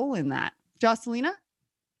role in that? Jocelina?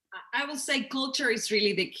 I will say culture is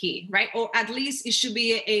really the key, right? Or at least it should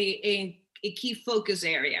be a key focus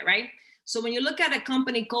area, right? So when you look at a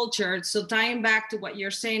company culture, so tying back to what you're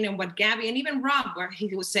saying and what Gabby and even Rob, where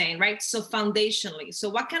he was saying, right? So foundationally, so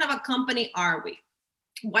what kind of a company are we?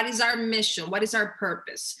 What is our mission? What is our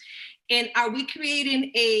purpose? And are we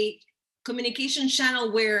creating a communication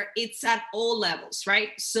channel where it's at all levels, right?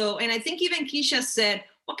 So, and I think even Keisha said,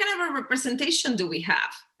 what kind of a representation do we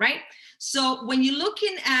have, right? So when you're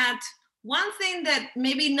looking at one thing that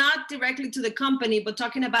maybe not directly to the company, but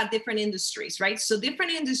talking about different industries, right? So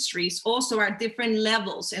different industries also are different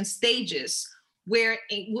levels and stages where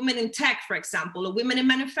women in tech, for example, or women in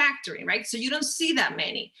manufacturing, right? So you don't see that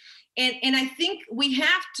many. And I think we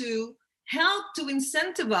have to help to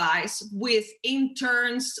incentivize with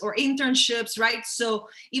interns or internships, right? So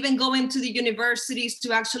even going to the universities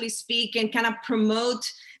to actually speak and kind of promote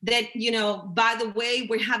that, by the way,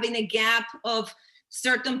 we're having a gap of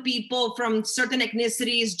certain people from certain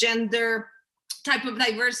ethnicities, gender, type of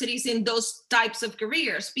diversities in those types of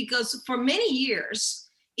careers, because for many years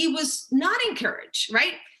it was not encouraged,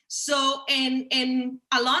 right? So, and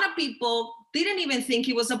a lot of people didn't even think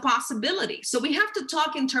it was a possibility. So we have to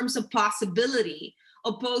talk in terms of possibility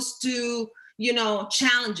opposed to,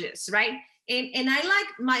 challenges, right? And I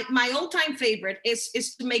like my all-time favorite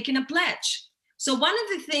is to making a pledge. So one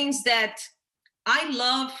of the things that I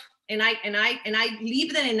love, and I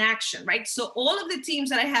leave that in action, right? So all of the teams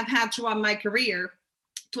that I have had throughout my career,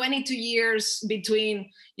 22 years between,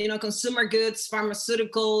 consumer goods,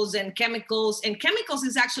 pharmaceuticals, and chemicals. And chemicals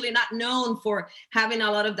is actually not known for having a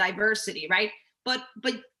lot of diversity, right? But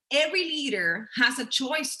every leader has a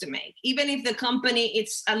choice to make, even if the company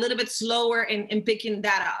it's a little bit slower in picking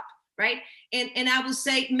that up, right? And I would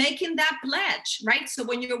say making that pledge, right? So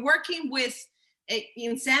when you're working with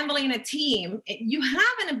assembling a team, you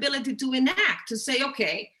have an ability to enact, to say,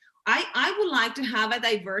 okay, I would like to have a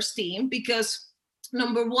diverse team because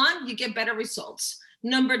number one, you get better results.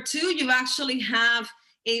 Number two, you actually have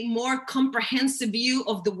a more comprehensive view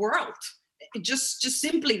of the world. Just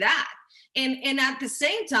simply that. And at the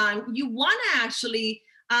same time, you want to actually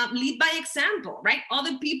lead by example, right?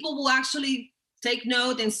 Other people will actually take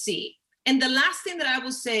note and see. And the last thing that I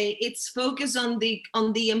will say, it's focus on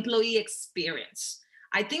the employee experience.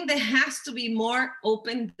 I think there has to be more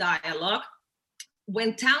open dialogue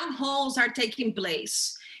when town halls are taking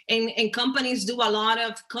place and companies do a lot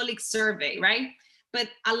of colleague survey, right? But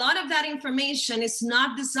a lot of that information is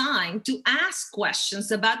not designed to ask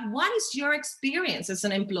questions about what is your experience as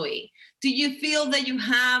an employee? Do you feel that you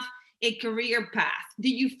have a career path? Do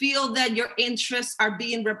you feel that your interests are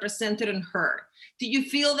being represented and heard? Do you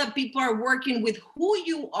feel that people are working with who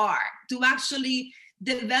you are to actually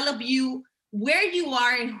develop you where you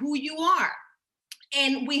are and who you are?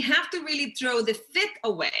 And we have to really throw the fit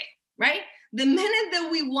away, right? The minute that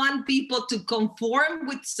we want people to conform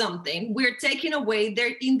with something, we're taking away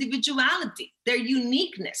their individuality, their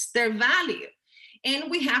uniqueness, their value.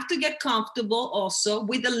 And we have to get comfortable also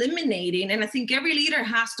with eliminating, and I think every leader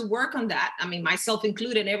has to work on that. I mean, myself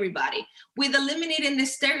included, everybody, with eliminating the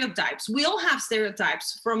stereotypes. We all have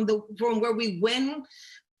stereotypes from where we went,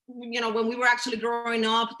 when we were actually growing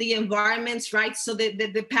up, the environments, right? So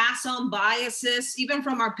the pass on biases, even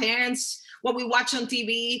from our parents, what we watch on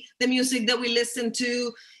TV, the music that we listen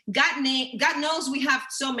to, God knows we have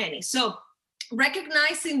so many. So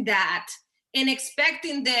recognizing that and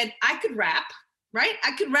expecting that I could rap, right?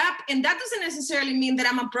 I could rap, and that doesn't necessarily mean that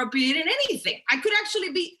I'm appropriating anything. I could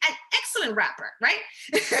actually be an excellent rapper, right?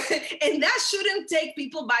 And that shouldn't take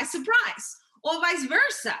people by surprise, or vice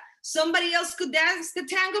versa. Somebody else could dance the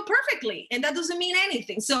tango perfectly, and that doesn't mean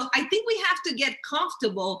anything. So I think we have to get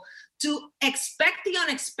comfortable to expect the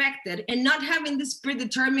unexpected and not having this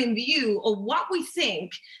predetermined view of what we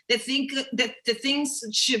think that the things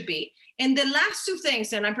should be. And the last two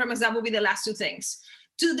things, and I promise that will be the last two things,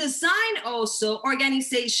 to design also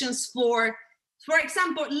organizations for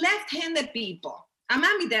example, left-handed people. I'm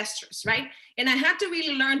ambidextrous, right? And I had to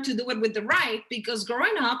really learn to do it with the right, because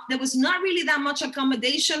growing up, there was not really that much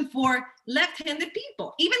accommodation for left-handed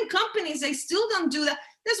people. Even companies, they still don't do that.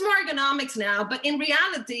 There's more ergonomics now, but in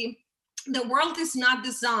reality, the world is not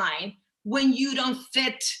designed when you don't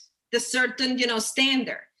fit the certain,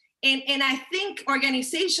 standard. And I think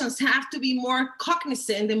organizations have to be more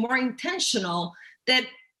cognizant and more intentional that,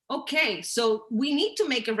 okay, so we need to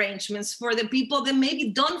make arrangements for the people that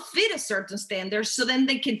maybe don't fit a certain standard so then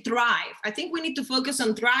they can thrive. I think we need to focus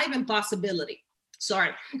on thrive and possibility.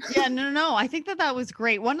 Sorry. Yeah, no. I think that was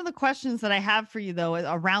great. One of the questions that I have for you, though, is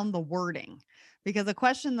around the wording, because the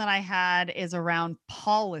question that I had is around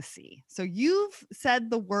policy. So you've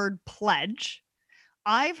said the word pledge.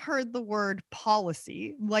 I've heard the word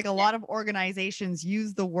policy, like a lot of organizations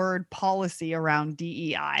use the word policy around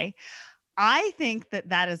DEI. I think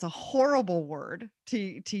that is a horrible word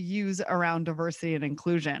to use around diversity and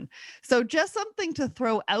inclusion. So just something to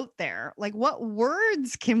throw out there, like what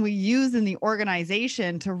words can we use in the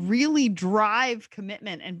organization to really drive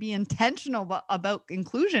commitment and be intentional about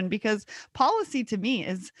inclusion? Because policy to me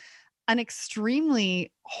is an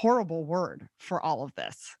extremely horrible word for all of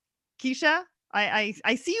this. Keisha,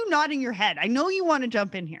 I see you nodding your head. I know you want to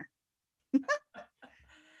jump in here.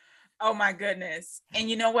 Oh my goodness. And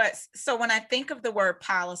you know what? So when I think of the word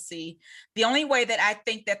policy, the only way that I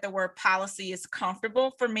think that the word policy is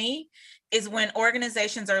comfortable for me is when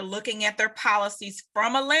organizations are looking at their policies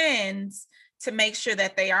from a lens to make sure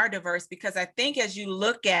that they are diverse. Because I think as you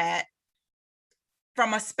look at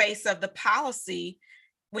from a space of the policy,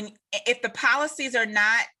 if the policies are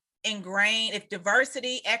not ingrained, if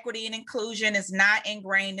diversity, equity, and inclusion is not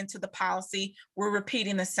ingrained into the policy, we're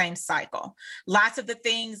repeating the same cycle. Lots of the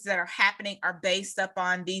things that are happening are based up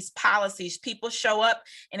on these policies. People show up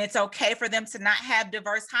and it's okay for them to not have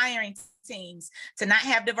diverse hiring teams, to not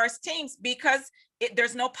have diverse teams, because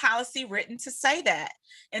there's no policy written to say that.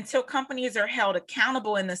 Until companies are held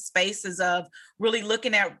accountable in the spaces of really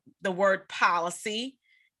looking at the word policy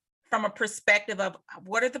from a perspective of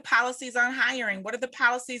what are the policies on hiring? What are the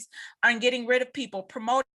policies on getting rid of people,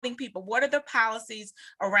 promoting people? What are the policies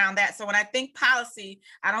around that? So when I think policy,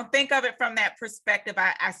 I don't think of it from that perspective.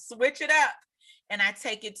 I switch it up and I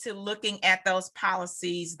take it to looking at those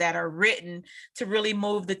policies that are written to really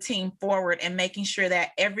move the team forward and making sure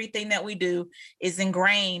that everything that we do is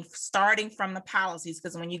ingrained, starting from the policies.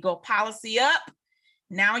 Because when you go policy up,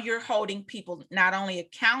 now you're holding people not only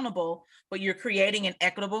accountable, but you're creating an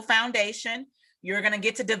equitable foundation. You're going to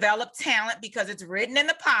get to develop talent because it's written in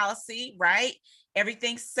the policy, right?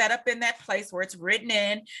 Everything's set up in that place where it's written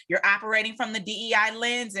in. You're operating from the DEI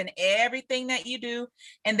lens in everything that you do.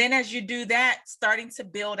 And then as you do that, starting to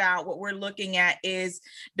build out, what we're looking at is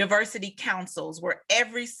diversity councils, where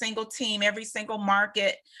every single team, every single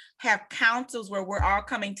market have councils where we're all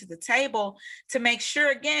coming to the table to make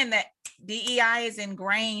sure, again, that DEI is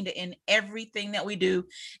ingrained in everything that we do,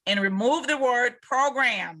 and remove the word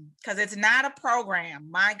program, because it's not a program.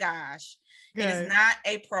 My gosh. Good. It is not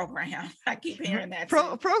a program. I keep hearing that.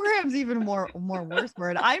 Program's even more worse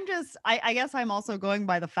word. I guess I'm also going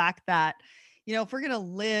by the fact that, if we're going to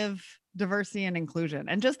live diversity and inclusion,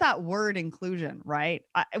 and just that word inclusion, right?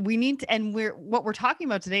 We need to, and what we're talking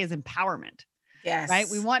about today is empowerment. Yes. Right.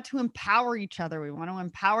 We want to empower each other. We want to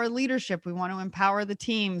empower leadership. We want to empower the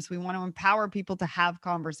teams. We want to empower people to have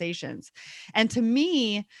conversations. And to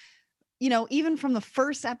me, even from the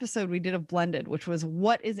first episode we did of Blended, which was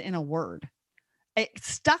what is in a word, it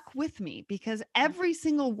stuck with me because every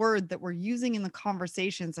single word that we're using in the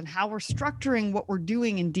conversations and how we're structuring what we're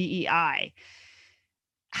doing in DEI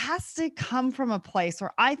has to come from a place,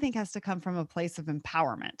 or I think has to come from a place of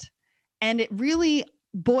empowerment. And it really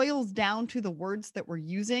boils down to the words that we're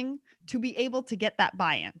using to be able to get that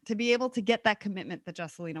buy-in, to be able to get that commitment that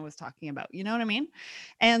Jessalina was talking about. You know what I mean?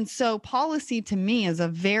 And so policy to me is a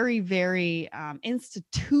very, very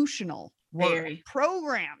institutional word. Very.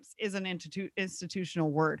 Programs is an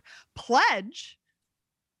institutional word. Pledge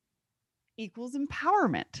equals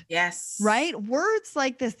empowerment. Yes. Right? Words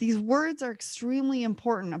like this, these words are extremely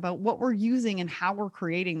important about what we're using and how we're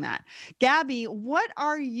creating that. Gabby, what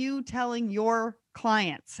are you telling your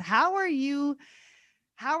clients? How are you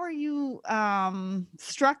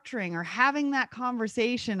structuring or having that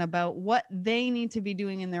conversation about what they need to be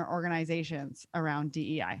doing in their organizations around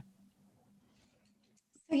DEI?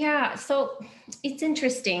 Yeah, so it's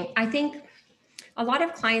interesting. I think a lot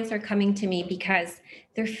of clients are coming to me because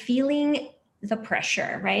they're feeling the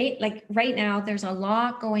pressure, right? Like right now, there's a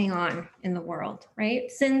lot going on in the world,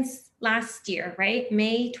 right? Since last year, right?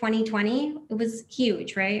 May 2020, it was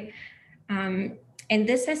huge, right? And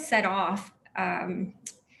this has set off a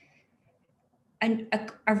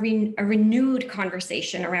renewed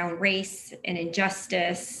conversation around race and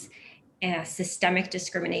injustice and systemic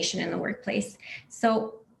discrimination in the workplace.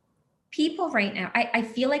 So people right now, I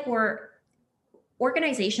feel like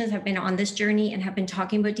organizations have been on this journey and have been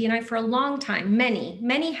talking about D&I for a long time.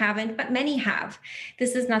 Many haven't, but many have.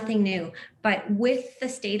 This is nothing new. But with the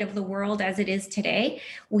state of the world as it is today,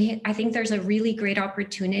 I think there's a really great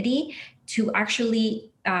opportunity to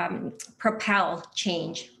actually propel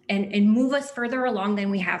change and move us further along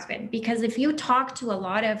than we have been. Because if you talk to a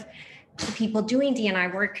lot of people doing D&I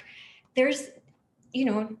work, there's,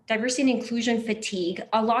 diversity and inclusion fatigue.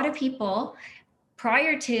 A lot of people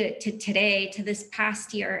prior to today, to this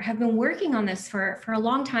past year, have been working on this for a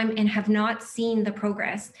long time and have not seen the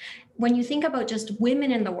progress. When you think about just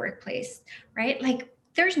women in the workplace, right? Like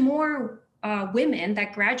there's more women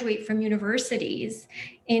that graduate from universities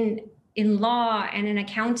in law and in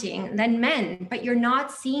accounting than men, but you're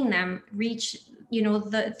not seeing them reach,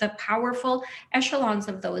 the powerful echelons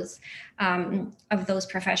of those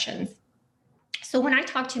professions. So when I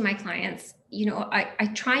talk to my clients,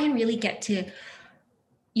 I try and really get to,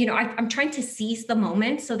 I'm trying to seize the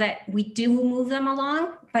moment so that we do move them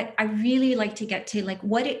along, but I really like to get to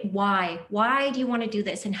why do you want to do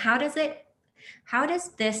this? And how does it How does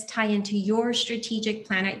this tie into your strategic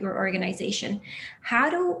plan at your organization? How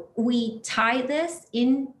do we tie this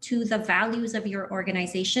into the values of your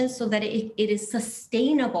organization so that it is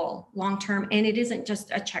sustainable long-term and it isn't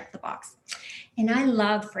just a check the box? And I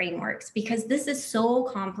love frameworks because this is so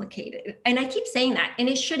complicated. And I keep saying that, and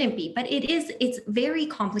it shouldn't be, but it's very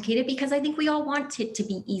complicated because I think we all want it to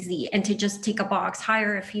be easy and to just tick a box,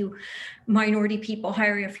 hire a few minority people,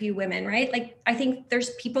 hire a few women, right? Like, I think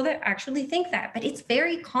there's people that actually think that, but it's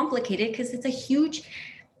very complicated because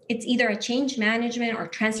it's either a change management or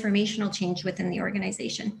transformational change within the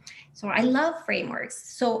organization. So I love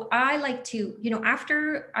frameworks. So I like to,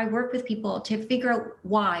 after I work with people to figure out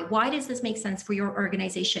why does this make sense for your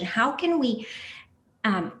organization? How can we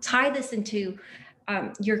tie this into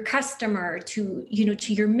your customer, to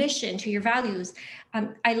your mission, to your values?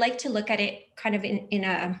 I like to look at it kind of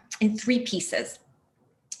in three pieces.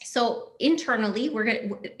 So internally,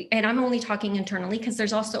 and I'm only talking internally because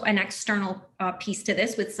there's also an external piece to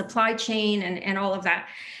this with supply chain and all of that.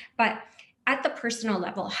 But at the personal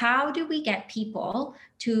level, how do we get people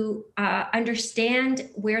to understand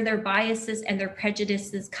where their biases and their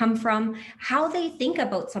prejudices come from, how they think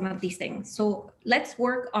about some of these things? So let's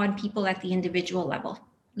work on people at the individual level.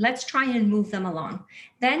 Let's try and move them along.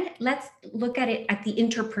 Then let's look at it at the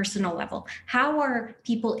interpersonal level. How are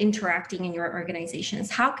people interacting in your organizations?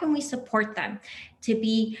 How can we support them to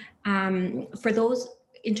be, for those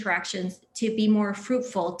interactions to be more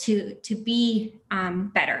fruitful, to be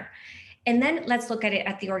better? And then let's look at it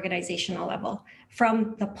at the organizational level,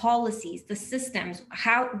 from the policies, the systems.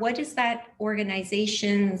 What is that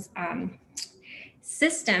organization's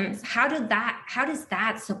systems? How does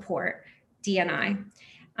that support D&I?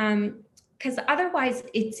 Because otherwise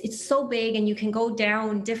it's so big and you can go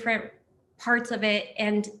down different parts of it.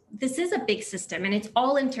 And this is a big system and it's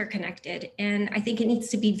all interconnected. And I think it needs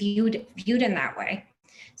to be viewed in that way.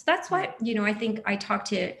 So that's what, I think I talk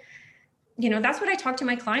to, that's what I talk to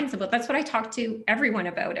my clients about. That's what I talk to everyone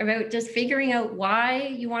about just figuring out why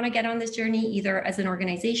you want to get on this journey, either as an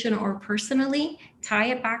organization or personally, tie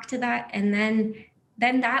it back to that. And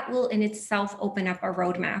then that will in itself open up a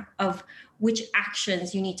roadmap of which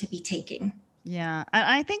actions you need to be taking. Yeah.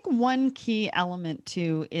 I think one key element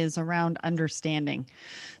too is around understanding.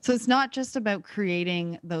 So it's not just about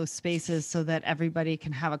creating those spaces so that everybody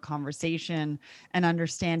can have a conversation and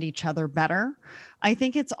understand each other better. I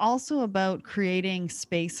think it's also about creating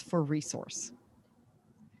space for resource.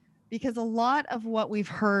 Because a lot of what we've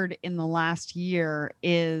heard in the last year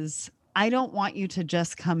is, I don't want you to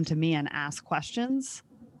just come to me and ask questions.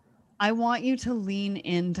 I want you to lean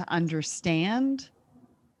in to understand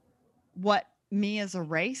what me as a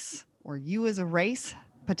race or you as a race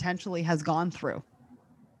potentially has gone through,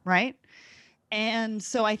 right? And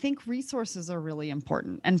so I think resources are really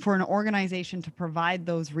important. And for an organization to provide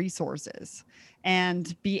those resources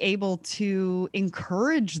and be able to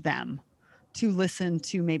encourage them to listen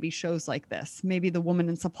to maybe shows like this, maybe the Woman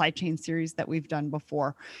in Supply Chain series that we've done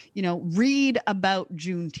before, read about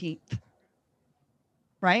Juneteenth,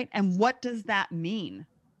 right? And what does that mean?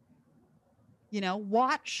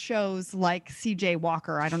 Watch shows like CJ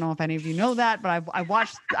Walker. I don't know if any of you know that, but I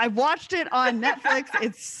watched it on Netflix.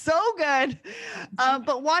 It's so good.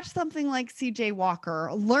 But watch something like CJ Walker.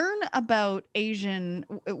 Learn about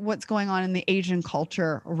what's going on in the Asian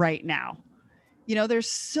culture right now. There's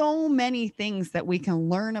so many things that we can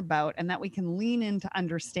learn about and that we can lean in to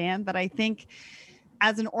understand, that I think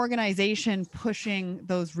as an organization, pushing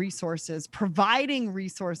those resources, providing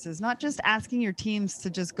resources, not just asking your teams to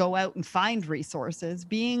just go out and find resources,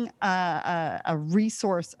 being a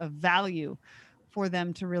resource of value for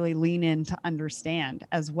them to really lean in to understand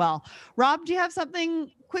as well. Rob, do you have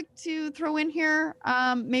something quick to throw in here,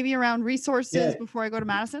 maybe around resources before I go to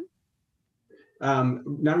Madison?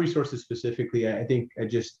 Not resources specifically. I think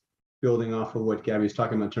just building off of what Gabby was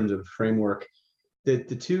talking about in terms of framework, the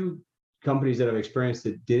two companies that I've experienced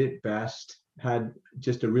that did it best had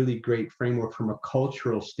just a really great framework from a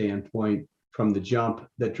cultural standpoint from the jump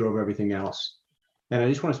that drove everything else. And I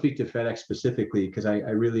just want to speak to FedEx specifically because I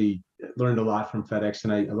really learned a lot from FedEx,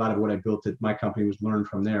 and a lot of what I built at my company was learned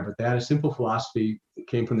from there. But they had a simple philosophy that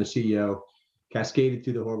came from the CEO, cascaded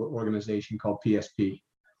through the whole organization, called PSP.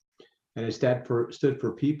 And it stood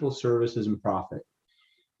for people, services, and profit.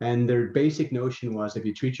 And their basic notion was, if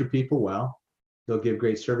you treat your people well, they'll give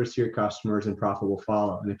great service to your customers and profit will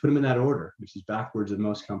follow. And they put them in that order, which is backwards of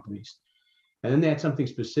most companies. And then they had something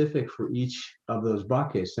specific for each of those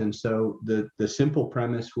buckets. And so the simple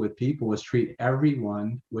premise with people was treat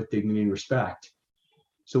everyone with dignity and respect.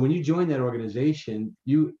 So when you join that organization,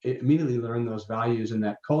 you immediately learn those values and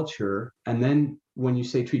that culture. And then when you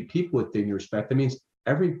say treat people with dignity and respect, that means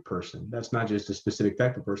every person. That's not just a specific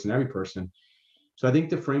type of person, every person. So I think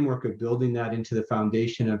the framework of building that into the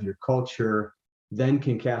foundation of your culture then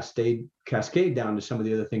can cascade down to some of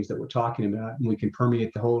the other things that we're talking about. And we can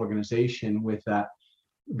permeate the whole organization with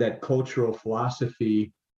that cultural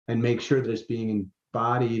philosophy and make sure that it's being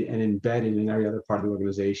embodied and embedded in every other part of the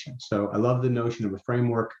organization. So I love the notion of a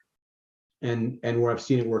framework, and where I've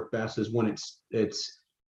seen it work best is when it's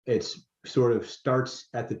sort of starts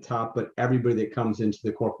at the top, but everybody that comes into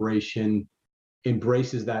the corporation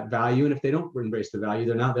embraces that value. And if they don't embrace the value,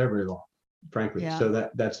 they're not there very long, frankly. Yeah. So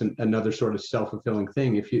that's another sort of self-fulfilling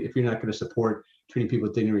thing. If you're not going to support treating people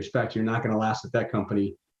with dignity and respect, you're not going to last at that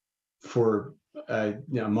company for a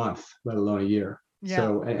month, let alone a year. Yeah.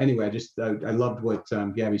 So anyway, I loved what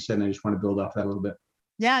Gabby said, and I just want to build off that a little bit.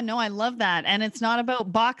 Yeah, no, I love that. And it's not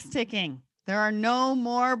about box ticking. There are no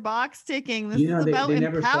more box ticking. This is about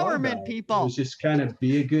empowerment, people. It was just kind of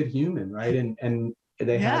be a good human, right? And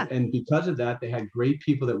they had, and because of that, they had great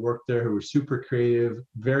people that worked there who were super creative,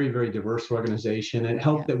 very, very diverse organization. And it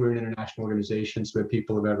helped that we're an international organization, so we have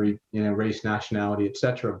people of every race, nationality, et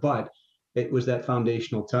cetera. But it was that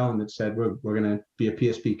foundational tone that said we're going to be a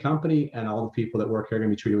PSP company, and all the people that work here are going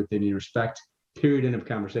to be treated with dignity and respect. Period. End of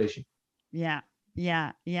conversation. Yeah.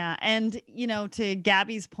 And to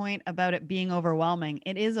Gabby's point about it being overwhelming,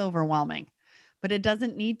 it is overwhelming, but it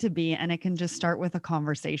doesn't need to be, and it can just start with a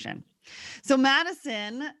conversation. So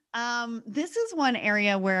Madison, this is one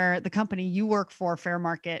area where the company you work for, Fair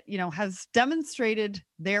Market, has demonstrated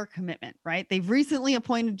their commitment, right? They've recently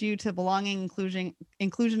appointed you to belonging,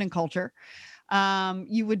 inclusion and culture.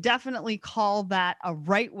 You would definitely call that a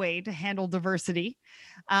right way to handle diversity.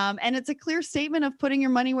 And it's a clear statement of putting your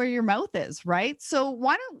money where your mouth is, right? So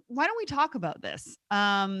why don't we talk about this?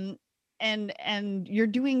 And you're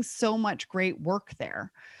doing so much great work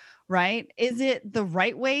there, right? Is it the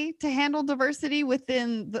right way to handle diversity with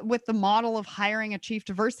the model of hiring a chief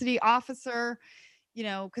diversity officer?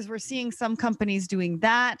 Because we're seeing some companies doing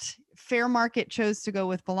that. Fair Market chose to go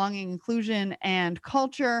with belonging, inclusion, and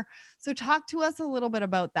culture. So talk to us a little bit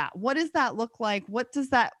about that. What does that look like? What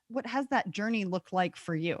has that journey looked like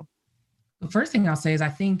for you? The first thing I'll say is I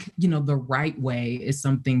think, the right way is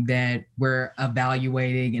something that we're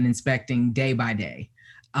evaluating and inspecting day by day.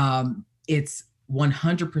 It's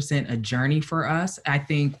 100% a journey for us. I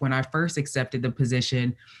think when I first accepted the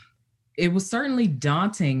position, it was certainly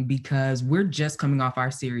daunting because we're just coming off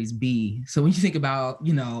our Series B. So when you think about,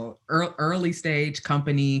 early stage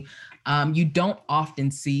company, you don't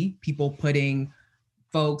often see people putting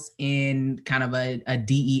folks in kind of a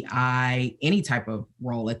DEI, any type of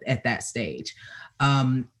role at that stage.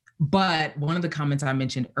 But one of the comments I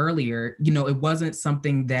mentioned earlier, it wasn't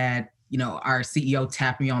something that, our CEO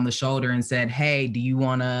tapped me on the shoulder and said, hey, do you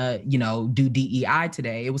want to, do DEI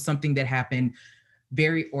today? It was something that happened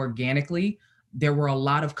very organically. There were a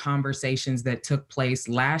lot of conversations that took place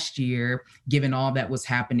last year, given all that was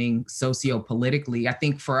happening sociopolitically. I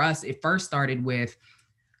think for us, it first started with,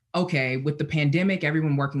 okay, with the pandemic,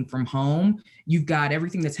 everyone working from home, you've got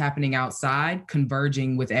everything that's happening outside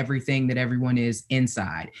converging with everything that everyone is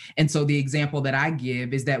inside. And so the example that I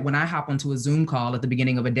give is that when I hop onto a Zoom call at the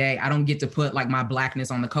beginning of a day, I don't get to put like my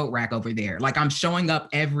blackness on the coat rack over there. Like I'm showing up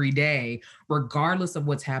every day, regardless of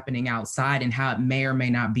what's happening outside and how it may or may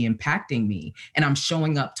not be impacting me. And I'm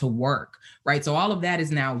showing up to work, right? So all of that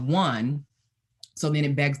is now one. So then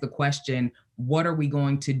it begs the question, what are we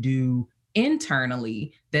going to do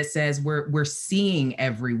internally that says we're seeing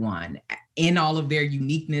everyone in all of their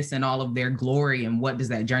uniqueness and all of their glory, and what does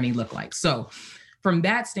that journey look like? So from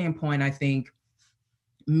that standpoint, I think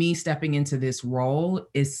me stepping into this role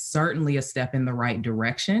is certainly a step in the right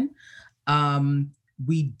direction.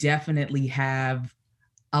 We definitely have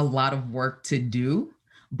a lot of work to do,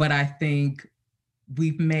 but I think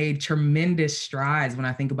we've made tremendous strides when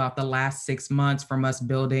I think about the last 6 months from us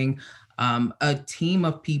building a team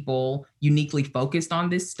of people uniquely focused on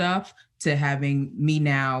this stuff to having me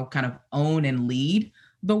now kind of own and lead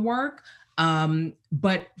the work.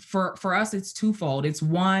 But for us, it's twofold. It's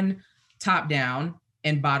one, top down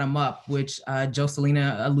and bottom up, which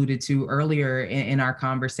Jocelina alluded to earlier in our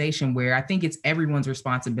conversation, where I think it's everyone's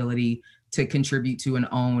responsibility to contribute to and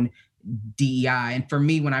own DEI. And for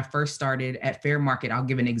me, when I first started at Fair Market, I'll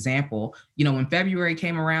give an example. When February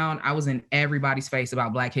came around, I was in everybody's face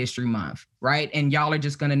about Black History Month, right? And y'all are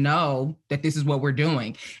just going to know that this is what we're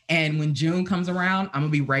doing. And when June comes around, I'm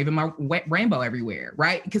going to be waving my rainbow everywhere,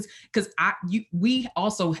 right? Because we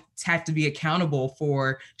also have to be accountable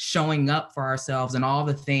for showing up for ourselves and all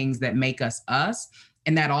the things that make us us.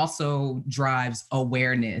 And that also drives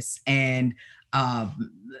awareness and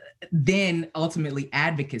then ultimately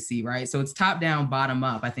advocacy, right? So it's top down, bottom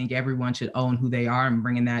up. I think everyone should own who they are and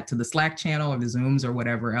bringing that to the Slack channel or the Zooms or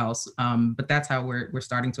whatever else. But that's how we're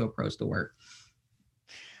starting to approach the work.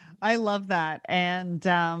 I love that. And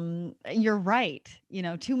you're right. You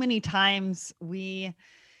know, too many times we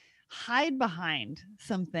hide behind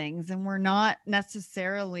some things and we're not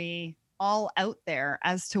necessarily all out there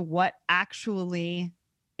as to what actually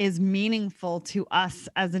is meaningful to us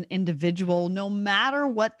as an individual, no matter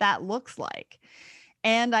what that looks like.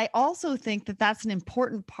 And I also think that that's an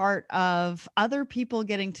important part of other people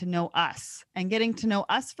getting to know us and getting to know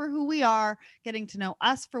us for who we are, getting to know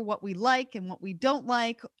us for what we like and what we don't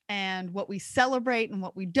like, and what we celebrate and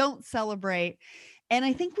what we don't celebrate. And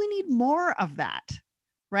I think we need more of that,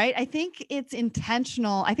 right? I think it's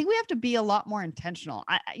intentional. I think we have to be a lot more intentional.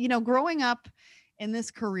 Growing up in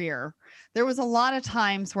this career, there was a lot of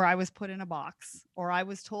times where I was put in a box, or I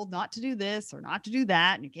was told not to do this or not to do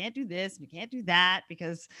that. And you can't do this and you can't do that,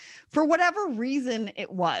 because for whatever reason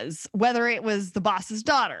it was, whether it was the boss's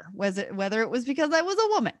daughter, whether it was because I was a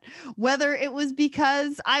woman, whether it was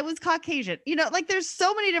because I was Caucasian, like there's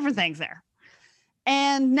so many different things there.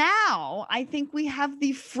 And now I think we have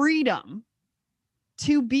the freedom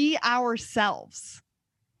to be ourselves.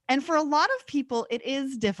 And for a lot of people, it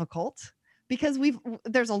is difficult, because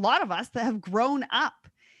there's a lot of us that have grown up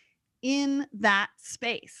in that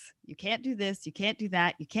space. You can't do this, you can't do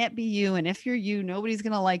that, you can't be you, and if you're you, nobody's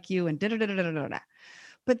going to like you, and da-da-da-da-da-da.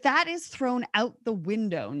 But that is thrown out the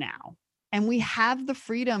window now. And we have the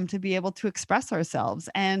freedom to be able to express ourselves,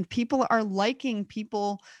 and people are liking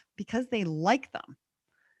people because they like them,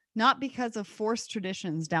 not because of forced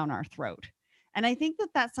traditions down our throat. And I think that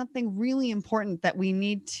that's something really important that we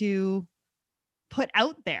need to put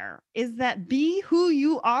out there, is that be who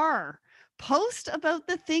you are. Post about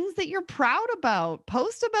the things that you're proud about.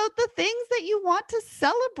 Post about the things that you want to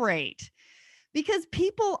celebrate, because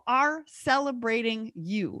people are celebrating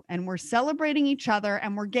you, and we're celebrating each other,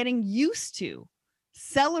 and we're getting used to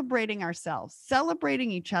celebrating ourselves,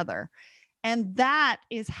 celebrating each other. And that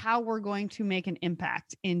is how we're going to make an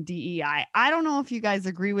impact in DEI. I don't know if you guys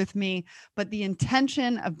agree with me, but the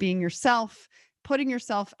intention of being yourself, putting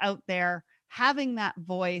yourself out there, having that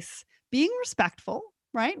voice, being respectful,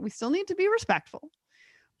 right? We still need to be respectful,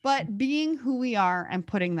 but being who we are and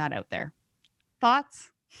putting that out there. Thoughts?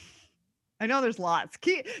 I know there's lots.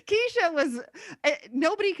 Keisha was,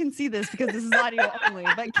 nobody can see this because this is audio only,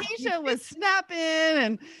 but Keisha was snapping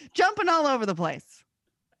and jumping all over the place.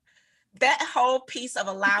 That whole piece of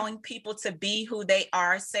allowing people to be who they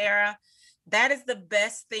are, Sarah, that is the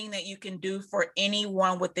best thing that you can do for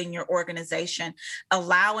anyone within your organization,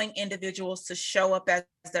 allowing individuals to show up as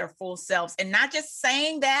their full selves, and not just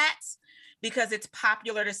saying that because it's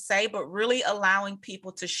popular to say, but really allowing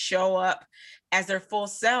people to show up as their full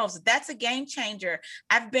selves. That's a game changer.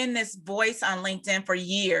 I've been this voice on LinkedIn for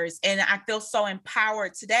years, and I feel so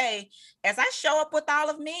empowered today as I show up with all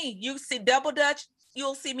of me. You see Double Dutch.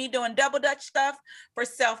 You'll see me doing Double Dutch stuff for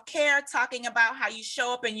self-care, talking about how you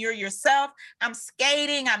show up and you're yourself. I'm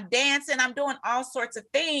skating, I'm dancing, I'm doing all sorts of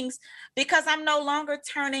things because I'm no longer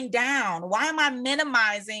turning down. Why am I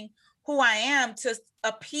minimizing who I am to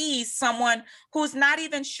appease someone who's not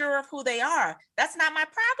even sure of who they are? That's not my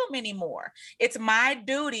problem anymore. It's my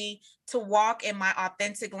duty to walk in my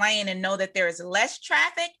authentic lane and know that there is less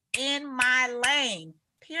traffic in my lane,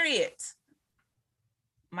 period.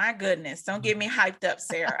 My goodness, don't get me hyped up,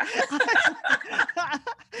 Sarah.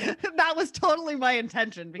 That was totally my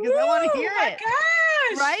intention, because I want to hear it.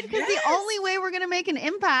 Gosh, right? Because the only way we're going to make an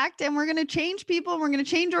impact, and we're going to change people, and we're going to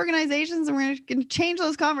change organizations, and we're going to change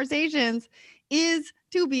those conversations, is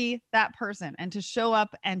to be that person and to show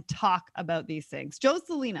up and talk about these things.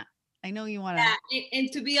 Joselina, I know you want to. Yeah, and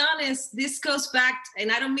to be honest, this goes back, and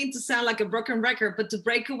I don't mean to sound like a broken record, but to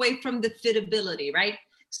break away from the fitability, right?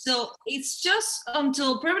 So it's just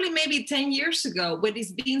until probably maybe 10 years ago when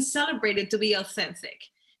it's being celebrated to be authentic.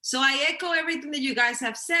 So I echo everything that you guys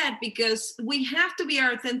have said, because we have to be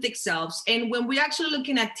our authentic selves. And when we're actually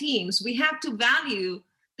looking at teams, we have to value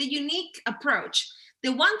the unique approach.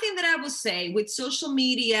 The one thing that I would say with social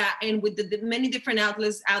media and with the many different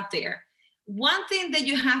outlets out there, one thing that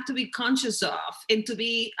you have to be conscious of and to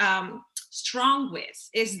be strong with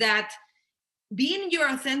is that being your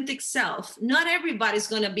authentic self, not everybody's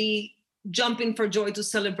going to be jumping for joy to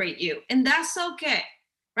celebrate you. And that's okay,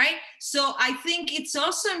 right? So I think it's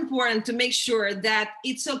also important to make sure that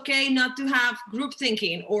it's okay not to have group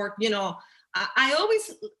thinking, or, I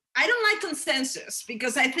don't like consensus,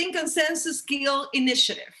 because I think consensus kills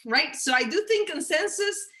initiative, right? So I do think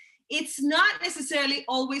consensus it's not necessarily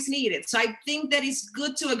always needed. So I think that it's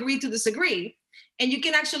good to agree to disagree. And you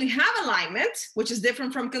can actually have alignment, which is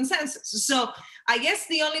different from consensus. So I guess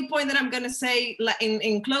the only point that I'm going to say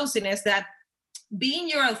in closing is that being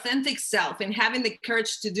your authentic self and having the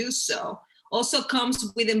courage to do so also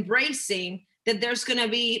comes with embracing that there's going to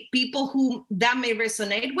be people who that may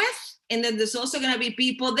resonate with, and then there's also going to be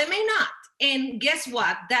people that may not. And guess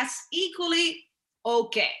what? That's equally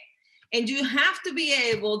okay. And you have to be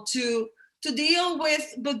able to deal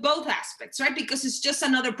with both aspects, right? Because it's just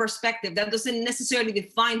another perspective that doesn't necessarily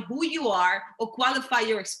define who you are or qualify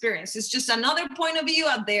your experience. It's just another point of view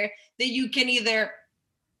out there that you can either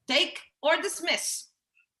take or dismiss.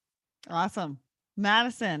 Awesome.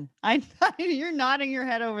 Madison, you're nodding your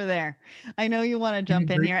head over there. I know you want to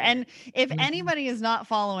jump in here. And if anybody is not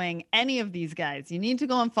following any of these guys, you need to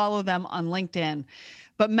go and follow them on LinkedIn.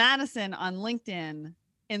 But Madison, on LinkedIn,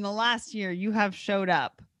 in the last year, you have showed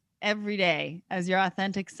up every day as your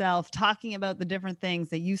authentic self, talking about the different things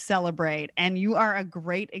that you celebrate. And you are a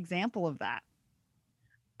great example of that.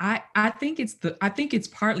 I think it's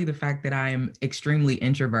partly the fact that I am extremely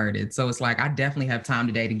introverted. So it's like, I definitely have time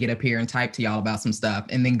today to get up here and type to y'all about some stuff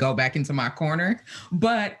and then go back into my corner.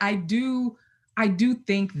 But I do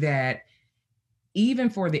think that even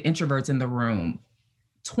for the introverts in the room,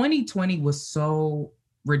 2020 was so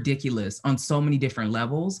ridiculous on so many different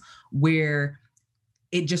levels where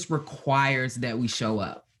it just requires that we show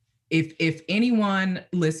up. If anyone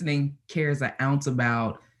listening cares an ounce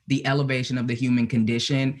about the elevation of the human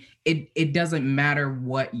condition, it doesn't matter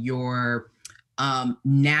what your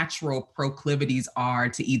natural proclivities are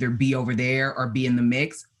to either be over there or be in the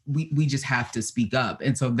mix. We just have to speak up.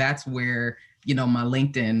 And so that's where, my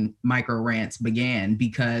LinkedIn micro rants began,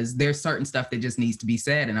 because there's certain stuff that just needs to be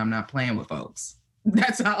said, and I'm not playing with folks.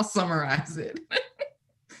 That's how I'll summarize it.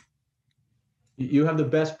 You have the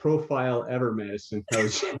best profile ever, Madison.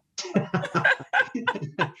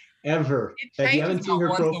 Ever. If you haven't seen her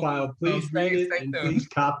profile, please read it and please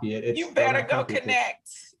copy it. You better go connect.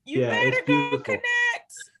 You better go connect.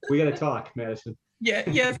 We got to talk, Madison. Yeah,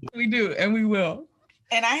 yes, we do. And we will.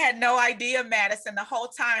 And I had no idea, Madison, the whole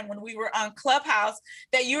time when we were on Clubhouse,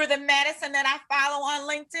 that you were the Madison that I follow on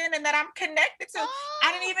LinkedIn and that I'm connected to.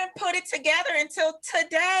 I didn't even put it together until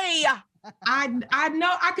today. I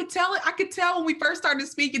know. I could tell it. I could tell when we first started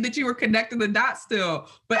speaking that you were connecting the dots still,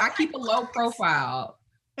 but I keep a low profile.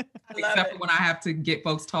 Except for when I have to get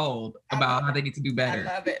folks told about how they need to do better.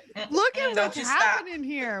 I love it. Look at what's happening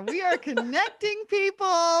here. We are connecting people.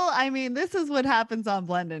 I mean, this is what happens on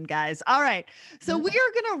Blendin, guys. All right. So we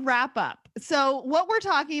are going to wrap up. So what we're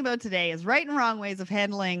talking about today is right and wrong ways of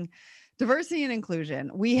handling diversity and inclusion.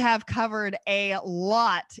 We have covered a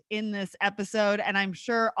lot in this episode, and I'm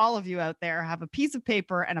sure all of you out there have a piece of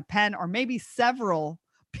paper and a pen, or maybe several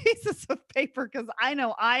pieces of paper, because I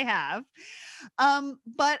know I have.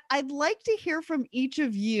 But I'd like to hear from each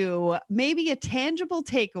of you, maybe a tangible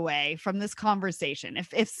takeaway from this conversation.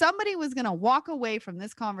 If somebody was going to walk away from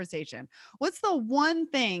this conversation, what's the one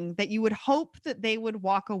thing that you would hope that they would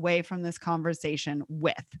walk away from this conversation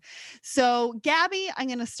with? So Gabby, I'm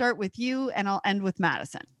going to start with you and I'll end with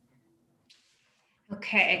Madison.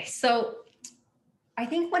 Okay. So I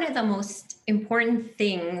think one of the most important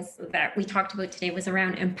things that we talked about today was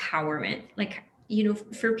around empowerment. Like,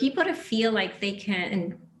 for people to feel like they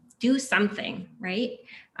can do something, right?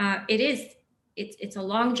 It's a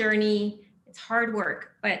long journey, it's hard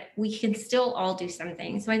work, but we can still all do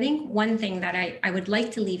something. So I think one thing that I would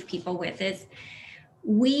like to leave people with is,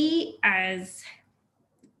 we as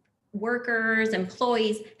workers,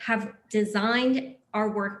 employees, have designed our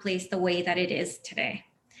workplace the way that it is today.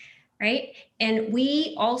 Right? And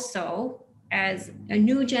we also, as a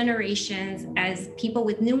new generations, as people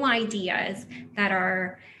with new ideas that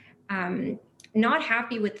are not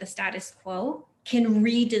happy with the status quo, can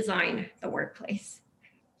redesign the workplace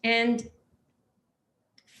and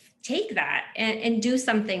take that and do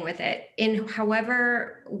something with it in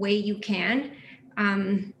however way you can.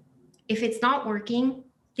 If it's not working,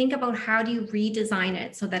 think about how do you redesign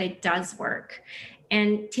it so that it does work,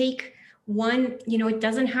 and take one, it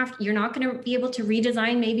doesn't have, you're not going to be able to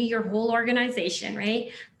redesign maybe your whole organization,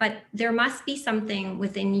 right? But there must be something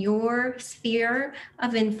within your sphere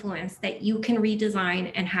of influence that you can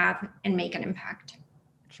redesign and have and make an impact.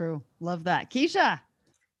 True. Love that. Keisha,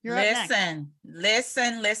 you're up next.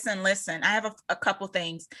 Listen. I have a couple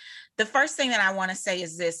things. The first thing that I want to say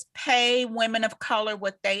is this: pay women of color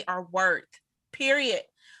what they are worth, period.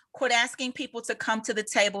 Quit asking people to come to the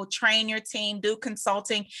table, train your team, do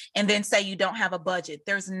consulting, and then say you don't have a budget.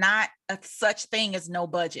 There's not a such thing as no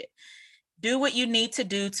budget. Do what you need to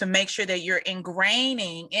do to make sure that you're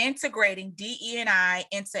integrating DE&I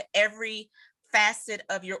into every facet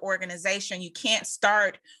of your organization. You can't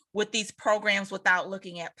start with these programs without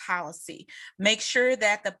looking at policy. Make sure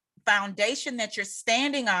that the foundation that you're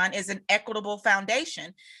standing on is an equitable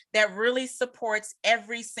foundation that really supports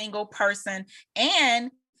every single person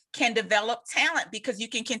and can develop talent, because you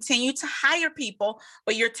can continue to hire people,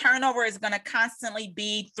 but your turnover is going to constantly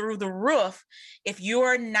be through the roof if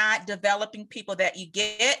you're not developing people that you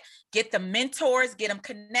get the mentors, get them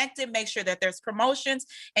connected, make sure that there's promotions,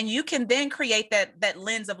 and you can then create that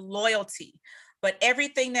lens of loyalty. But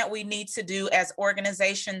everything that we need to do as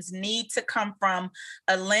organizations need to come from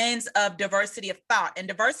a lens of diversity of thought. And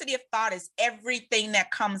diversity of thought is everything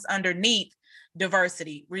that comes underneath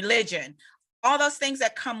diversity, religion, all those things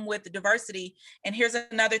that come with diversity. And here's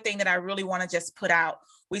another thing that I really want to just put out.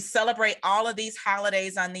 We celebrate all of these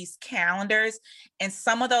holidays on these calendars, and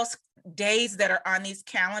some of those days that are on these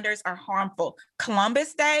calendars are harmful.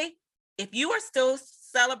 Columbus Day, if you are still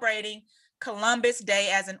celebrating Columbus Day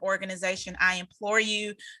as an organization, I implore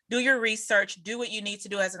you, do your research, do what you need to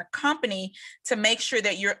do as a company to make sure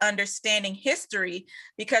that you're understanding history,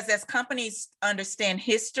 because as companies understand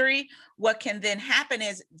history, what can then happen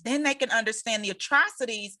is then they can understand the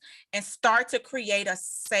atrocities and start to create a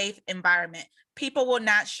safe environment. People will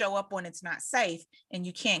not show up when it's not safe, and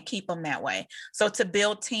you can't keep them that way. So to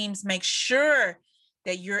build teams, make sure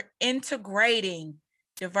that you're integrating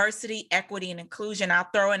diversity, equity, and inclusion. I'll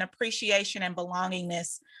throw in appreciation and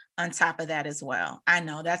belongingness on top of that as well. I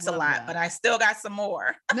know that's a lot, but I still got some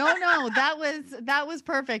more. No, that was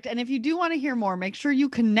perfect. And if you do want to hear more, make sure you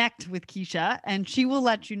connect with Keisha and she will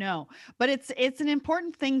let you know. But it's an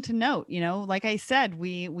important thing to note, you know, like I said,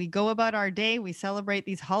 we go about our day, we celebrate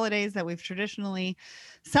these holidays that we've traditionally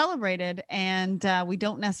celebrated, and we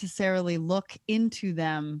don't necessarily look into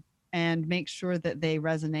them and make sure that they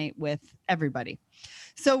resonate with everybody.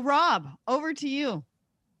 So Rob, over to you.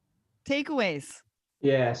 Takeaways.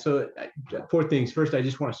 Yeah, so 4 things. First, I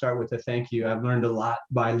just want to start with a thank you. I've learned a lot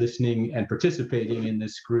by listening and participating in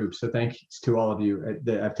this group. So thanks to all of you.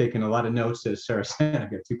 I've taken a lot of notes, as Sarah said.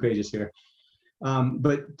 I've got 2 pages here.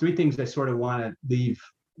 But 3 things I sort of want to leave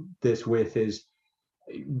this with is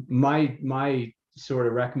my sort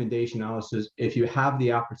of recommendation also is, if you have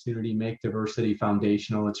the opportunity, make diversity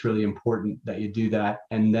foundational. It's really important that you do that.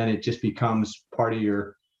 And then it just becomes part of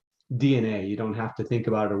your DNA. You don't have to think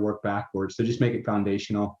about it or work backwards. So just make it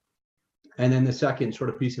foundational. And then the second sort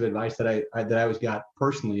of piece of advice that I always got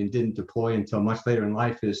personally and didn't deploy until much later in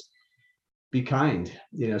life is be kind.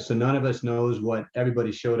 You know, so none of us knows what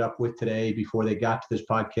everybody showed up with today before they got to this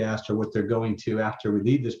podcast, or what they're going to after we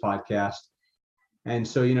leave this podcast. And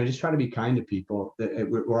so, you know, just try to be kind to people.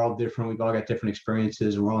 We're all different. We've all got different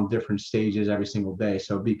experiences, and we're all in different stages every single day.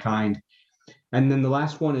 So be kind. And then the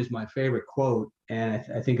last one is my favorite quote. And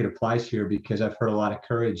I think it applies here because I've heard a lot of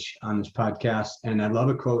courage on this podcast. And I love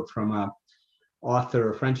a quote from a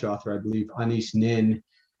French author, I believe, Anais Nin,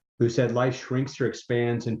 who said, "Life shrinks or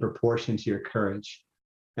expands in proportion to your courage."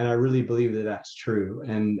 And I really believe that that's true.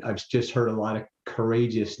 And I've just heard a lot of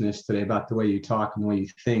courageousness today about the way you talk and the way you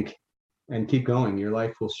think. And keep going. Your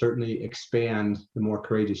life will certainly expand the more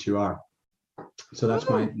courageous you are. So that's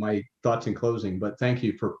my thoughts in closing. But thank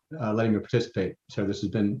you for letting me participate. So this has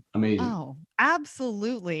been amazing. Oh,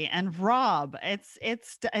 absolutely. And Rob, it's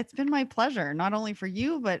been my pleasure, not only for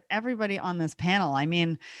you, but everybody on this panel. I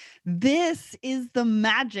mean, this is the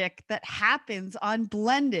magic that happens on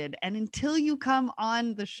Blended. And until you come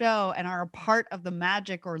on the show and are a part of the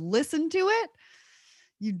magic or listen to it,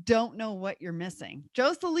 you don't know what you're missing.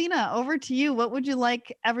 Joselina, over to you. What would you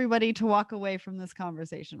like everybody to walk away from this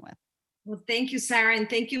conversation with? Well, thank you, Sarah, and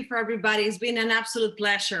thank you for everybody. It's been an absolute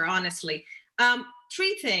pleasure, honestly.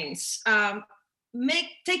 3 things.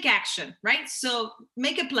 Take action, right? So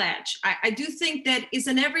make a pledge. I do think that it's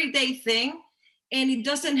an everyday thing, and it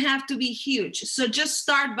doesn't have to be huge. So just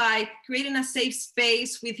start by creating a safe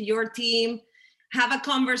space with your team, have a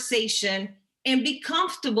conversation, and be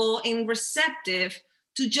comfortable and receptive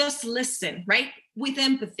to just listen, right? With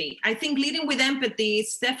empathy. I think leading with empathy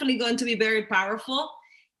is definitely going to be very powerful.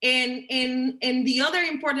 And the other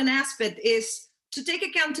important aspect is to take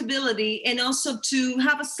accountability and also to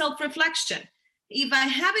have a self-reflection. If I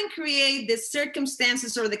haven't created the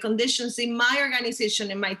circumstances or the conditions in my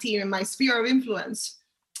organization, in my team, in my sphere of influence,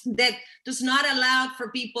 that does not allow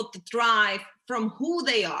for people to thrive from who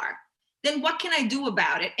they are, then what can I do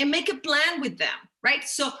about it? And make a plan with them, right?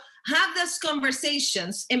 So have those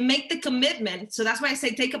conversations and make the commitment. So that's why I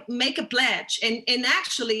say make a pledge and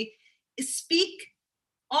actually speak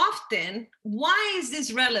often, why is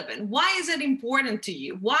this relevant? Why is it important to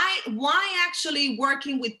you? Why actually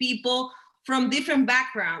working with people from different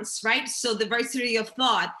backgrounds, right? So diversity of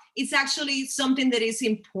thought, it's actually something that is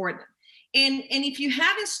important. And if you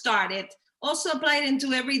haven't started, also apply it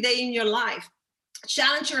into every day in your life.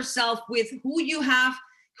 Challenge yourself with who you have,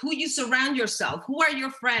 who you surround yourself, who are your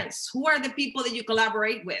friends, who are the people that you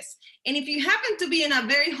collaborate with. And if you happen to be in a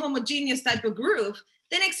very homogeneous type of group,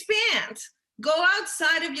 then expand. Go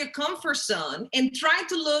outside of your comfort zone and try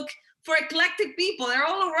to look for eclectic people. They're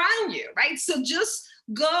all around you, right? So just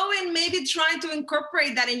go and maybe try to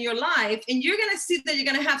incorporate that in your life. And you're going to see that you're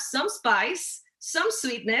going to have some spice, some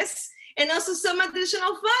sweetness, and also some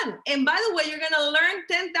additional fun. And by the way, you're going to learn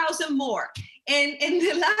 10,000 more. And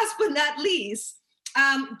the last but not least,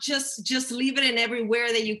 just leave it in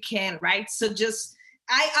everywhere that you can, right? So just,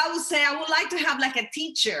 I would say I would like to have like a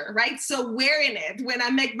teacher, right? So wearing it when I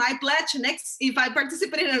make my pledge next, if I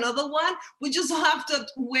participate in another one, we just have to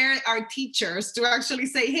wear our teachers to actually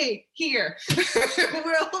say, hey, here,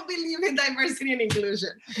 we all believe in diversity and inclusion.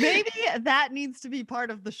 Maybe that needs to be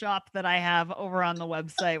part of the shop that I have over on the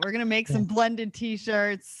website. We're going to make some blended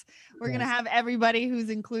t-shirts. We're going to have everybody who's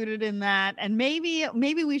included in that. And maybe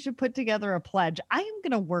we should put together a pledge. I am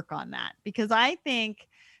going to work on that because I think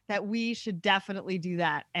that we should definitely do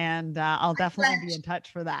that. And I'll definitely be in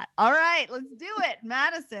touch for that. All right, let's do it.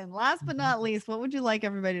 Madison, last but not least, what would you like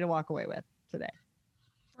everybody to walk away with today?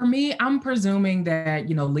 For me, I'm presuming that,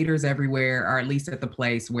 leaders everywhere are at least at the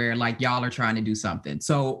place where like y'all are trying to do something.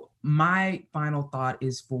 So my final thought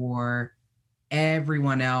is for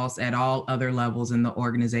everyone else at all other levels in the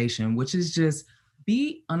organization, which is just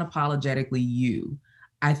be unapologetically you.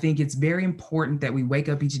 I think it's very important that we wake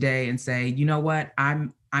up each day and say, you know what,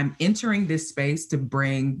 I'm entering this space to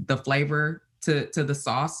bring the flavor to the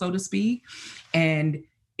sauce, so to speak. And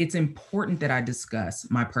it's important that I discuss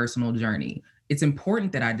my personal journey. It's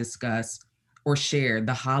important that I discuss or share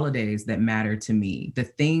the holidays that matter to me, the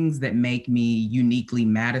things that make me uniquely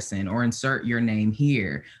Madison, or insert your name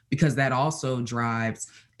here, because that also drives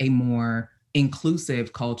a more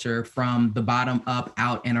inclusive culture from the bottom up,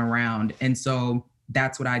 out and around. And so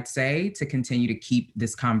that's what I'd say to continue to keep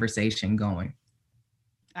this conversation going.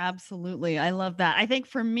 Absolutely. I love that. I think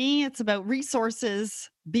for me, it's about resources.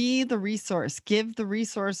 Be the resource, give the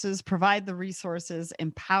resources, provide the resources,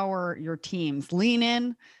 empower your teams, lean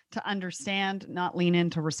in to understand, not lean in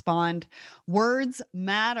to respond. Words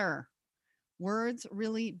matter. Words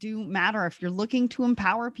really do matter. If you're looking to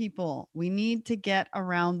empower people, we need to get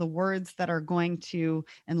around the words that are going to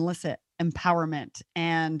elicit empowerment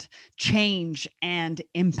and change and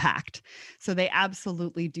impact. So they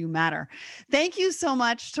absolutely do matter. Thank you so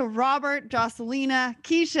much to Robert, Jocelina,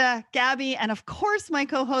 Keisha, Gabby, and of course, my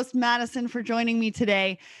co-host Madison for joining me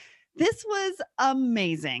today. This was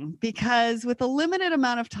amazing because with a limited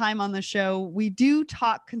amount of time on the show, we do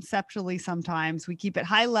talk conceptually sometimes. We keep it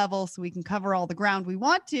high level so we can cover all the ground we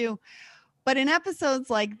want to. But in episodes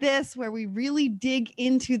like this, where we really dig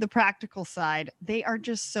into the practical side, they are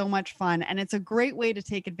just so much fun. And it's a great way to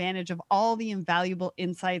take advantage of all the invaluable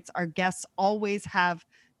insights our guests always have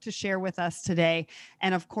to share with us today.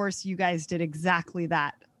 And of course, you guys did exactly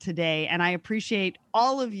that today. And I appreciate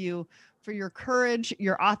all of you for your courage,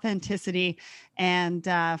 your authenticity, and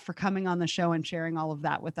for coming on the show and sharing all of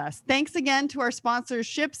that with us. Thanks again to our sponsors,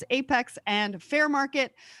 Ships, Apex, and Fair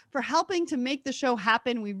Market, for helping to make the show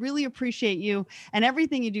happen. We really appreciate you and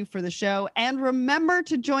everything you do for the show. And remember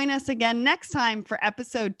to join us again next time for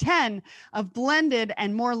episode 10 of blended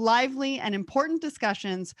and more lively and important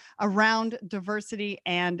discussions around diversity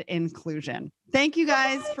and inclusion. Thank you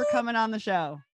guys for coming on the show.